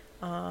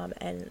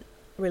 and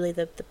really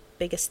the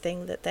biggest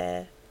thing that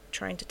they're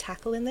trying to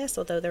tackle in this,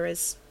 although there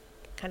is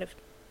kind of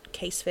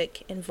case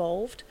fic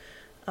involved,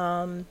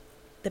 the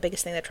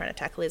biggest thing they're trying to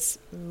tackle is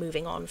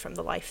moving on from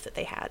the life that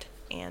they had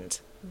and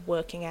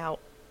working out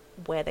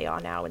where they are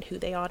now and who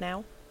they are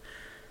now.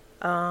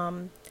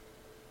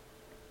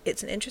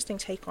 It's an interesting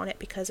take on it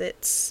because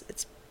it's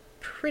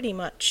pretty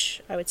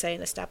much, I would say,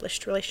 an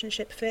established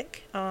relationship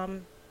fic.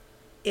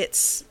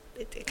 It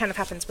kind of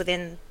happens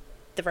within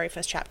the very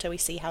first chapter. We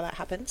see how that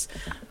happens,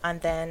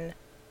 and then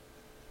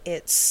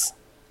it's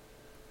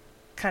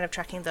kind of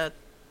tracking the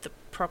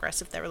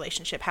progress of their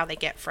relationship, how they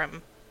get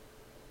from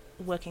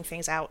working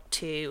things out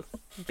to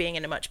being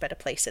in a much better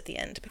place at the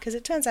end, because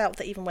it turns out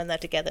that even when they're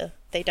together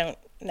they don't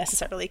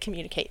necessarily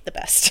communicate the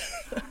best.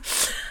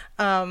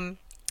 And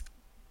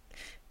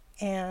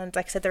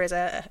like I said, there is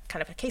a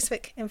kind of a case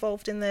fic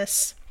involved in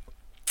this,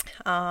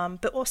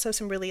 but also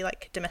some really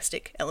like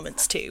domestic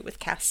elements too, with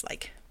Cass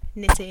like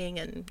knitting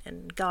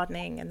and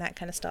gardening and that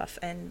kind of stuff,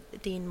 and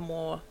Dean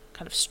more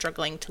kind of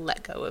struggling to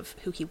let go of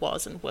who he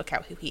was and work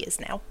out who he is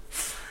now.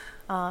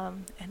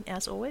 And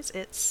as always,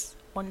 it's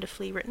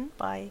wonderfully written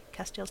by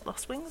Castiel's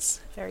Lost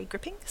Wings, very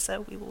gripping,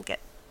 so we will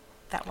get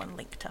that one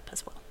linked up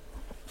as well.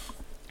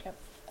 Yep,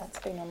 that's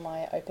been on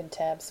my open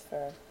tabs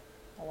for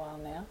a while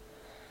now.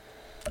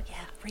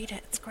 Yeah, read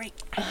it, it's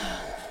great.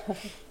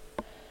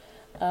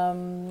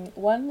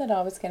 One that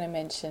I was going to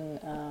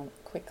mention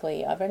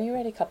quickly, I've only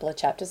read a couple of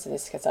chapters of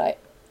this because I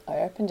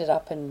opened it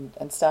up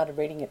and started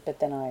reading it, but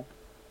then I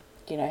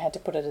had to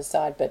put it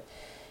aside, but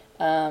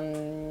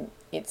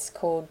it's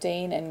called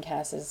Dean and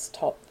Cass's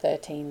Top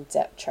 13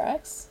 Zap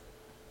Tracks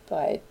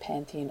by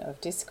Pantheon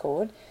of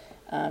Discord,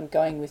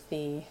 going with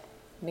the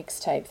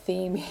mixtape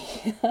theme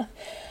here.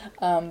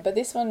 But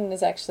this one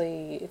is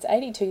actually, it's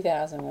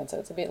 82,000 words, so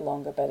it's a bit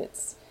longer, but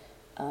it's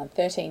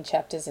 13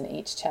 chapters, and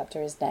each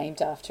chapter is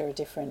named after a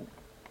different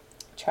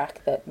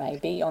track that may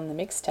be on the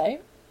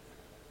mixtape,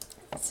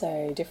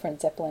 so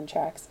different Zeppelin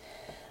tracks.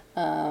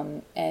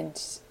 And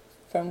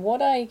from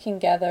what I can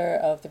gather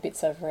of the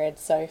bits I've read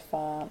so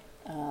far,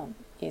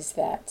 is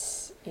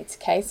that it's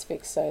case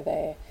fic, so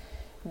they're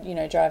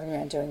driving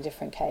around doing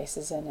different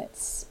cases, and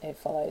it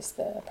follows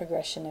the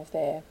progression of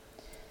their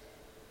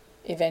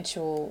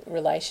eventual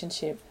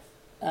relationship,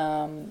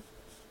 and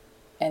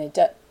it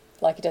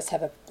does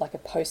have a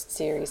post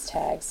series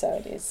tag, so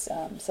it is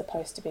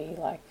supposed to be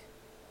like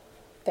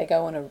they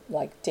go on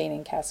Dean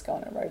and Cass go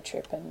on a road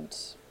trip and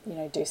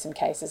do some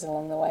cases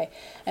along the way.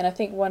 And I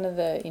think one of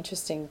the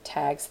interesting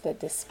tags that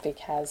this fic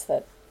has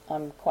that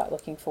I'm quite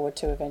looking forward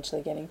to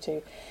eventually getting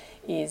to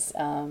is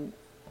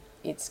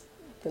it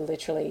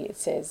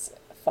says,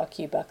 "Fuck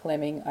you, Buck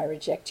Lemming, I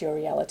reject your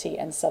reality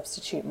and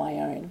substitute my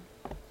own."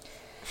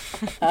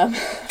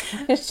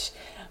 Which,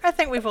 I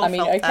think we've all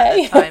felt okay.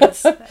 that at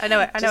times. I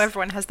know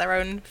everyone has their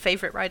own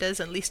favourite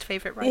writers and least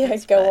favourite writers. Yeah,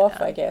 go off,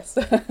 I guess.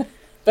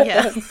 But,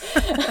 yeah.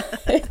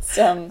 It's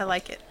I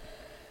like it.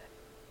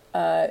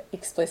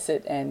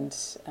 Explicit, and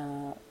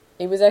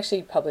it was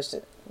actually published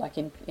in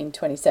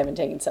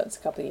 2017, so it's a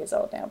couple of years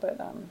old now, but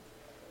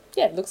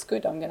yeah, it looks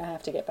good. I'm going to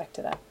have to get back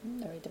to that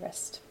and read the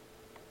rest.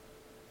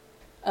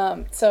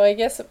 So I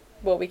guess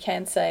what we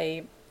can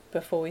say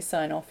before we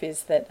sign off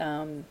is that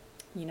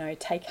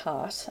take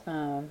heart.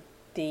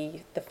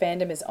 the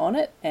fandom is on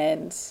it,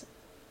 and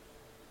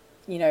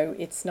you know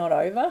it's not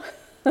over.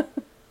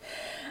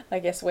 I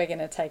guess we're going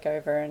to take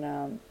over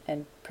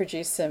and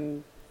produce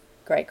some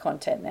great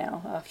content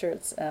now. After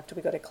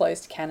we got a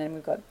closed canon,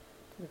 we've got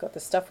the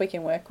stuff we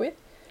can work with,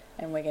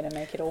 and we're going to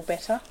make it all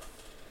better.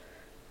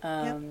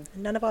 Yep.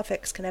 None of our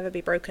fics can ever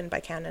be broken by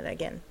canon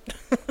again.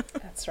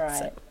 That's right.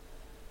 So.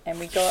 And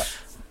we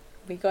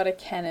got a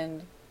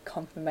canon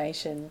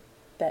confirmation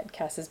that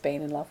Cass has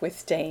been in love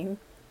with Dean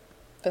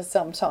for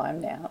some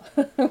time now,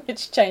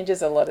 which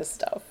changes a lot of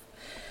stuff.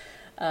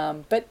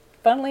 But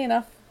funnily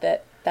enough,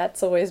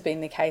 that's always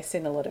been the case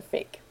in a lot of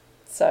fic.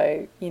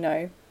 So, you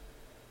know,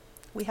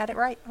 we had it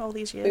right all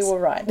these years. We were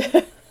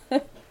right.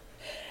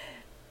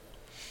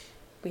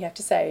 We have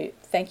to say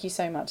thank you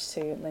so much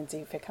to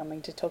Lindsay for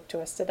coming to talk to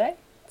us today.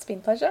 It's been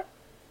a pleasure.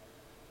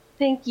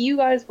 Thank you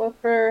guys both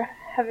for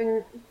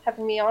having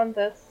me on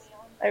this.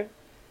 It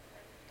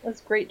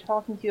was great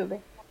talking to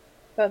you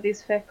about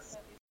these fics.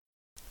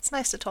 It's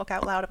nice to talk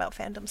out loud about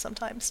fandom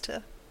sometimes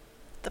to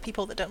the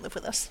people that don't live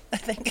with us, I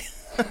think.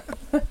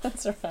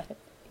 That's right.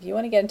 If you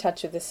want to get in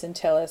touch with us and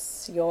tell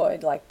us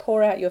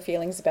pour out your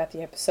feelings about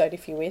the episode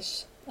if you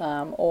wish,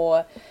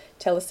 or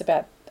tell us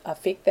about a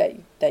fic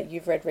that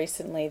you've read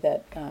recently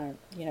that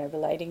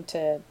relating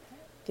to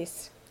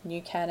this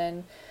new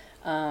canon,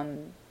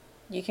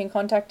 you can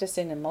contact us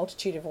in a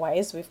multitude of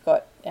ways. We've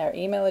got our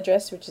email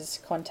address, which is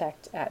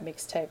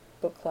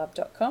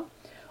contact@mixtapebookclub.com,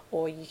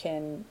 or you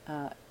can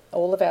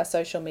all of our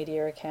social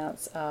media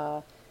accounts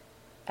are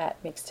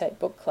at Mixtape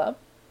Book Club,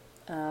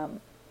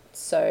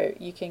 so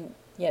you can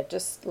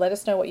just let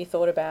us know what you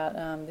thought about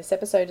this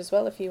episode as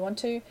well if you want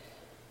to,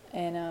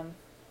 and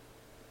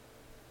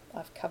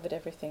I've covered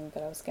everything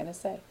that I was going to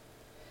say.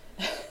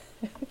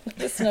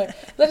 Let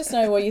us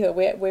know what you thought.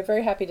 We're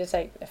very happy to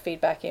take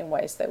feedback in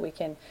ways that we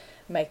can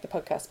make the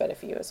podcast better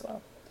for you as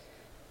well.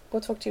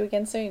 We'll talk to you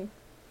again soon.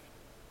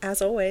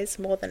 As always,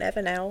 more than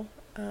ever now,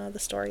 the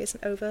story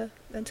isn't over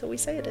until we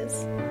say it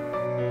is.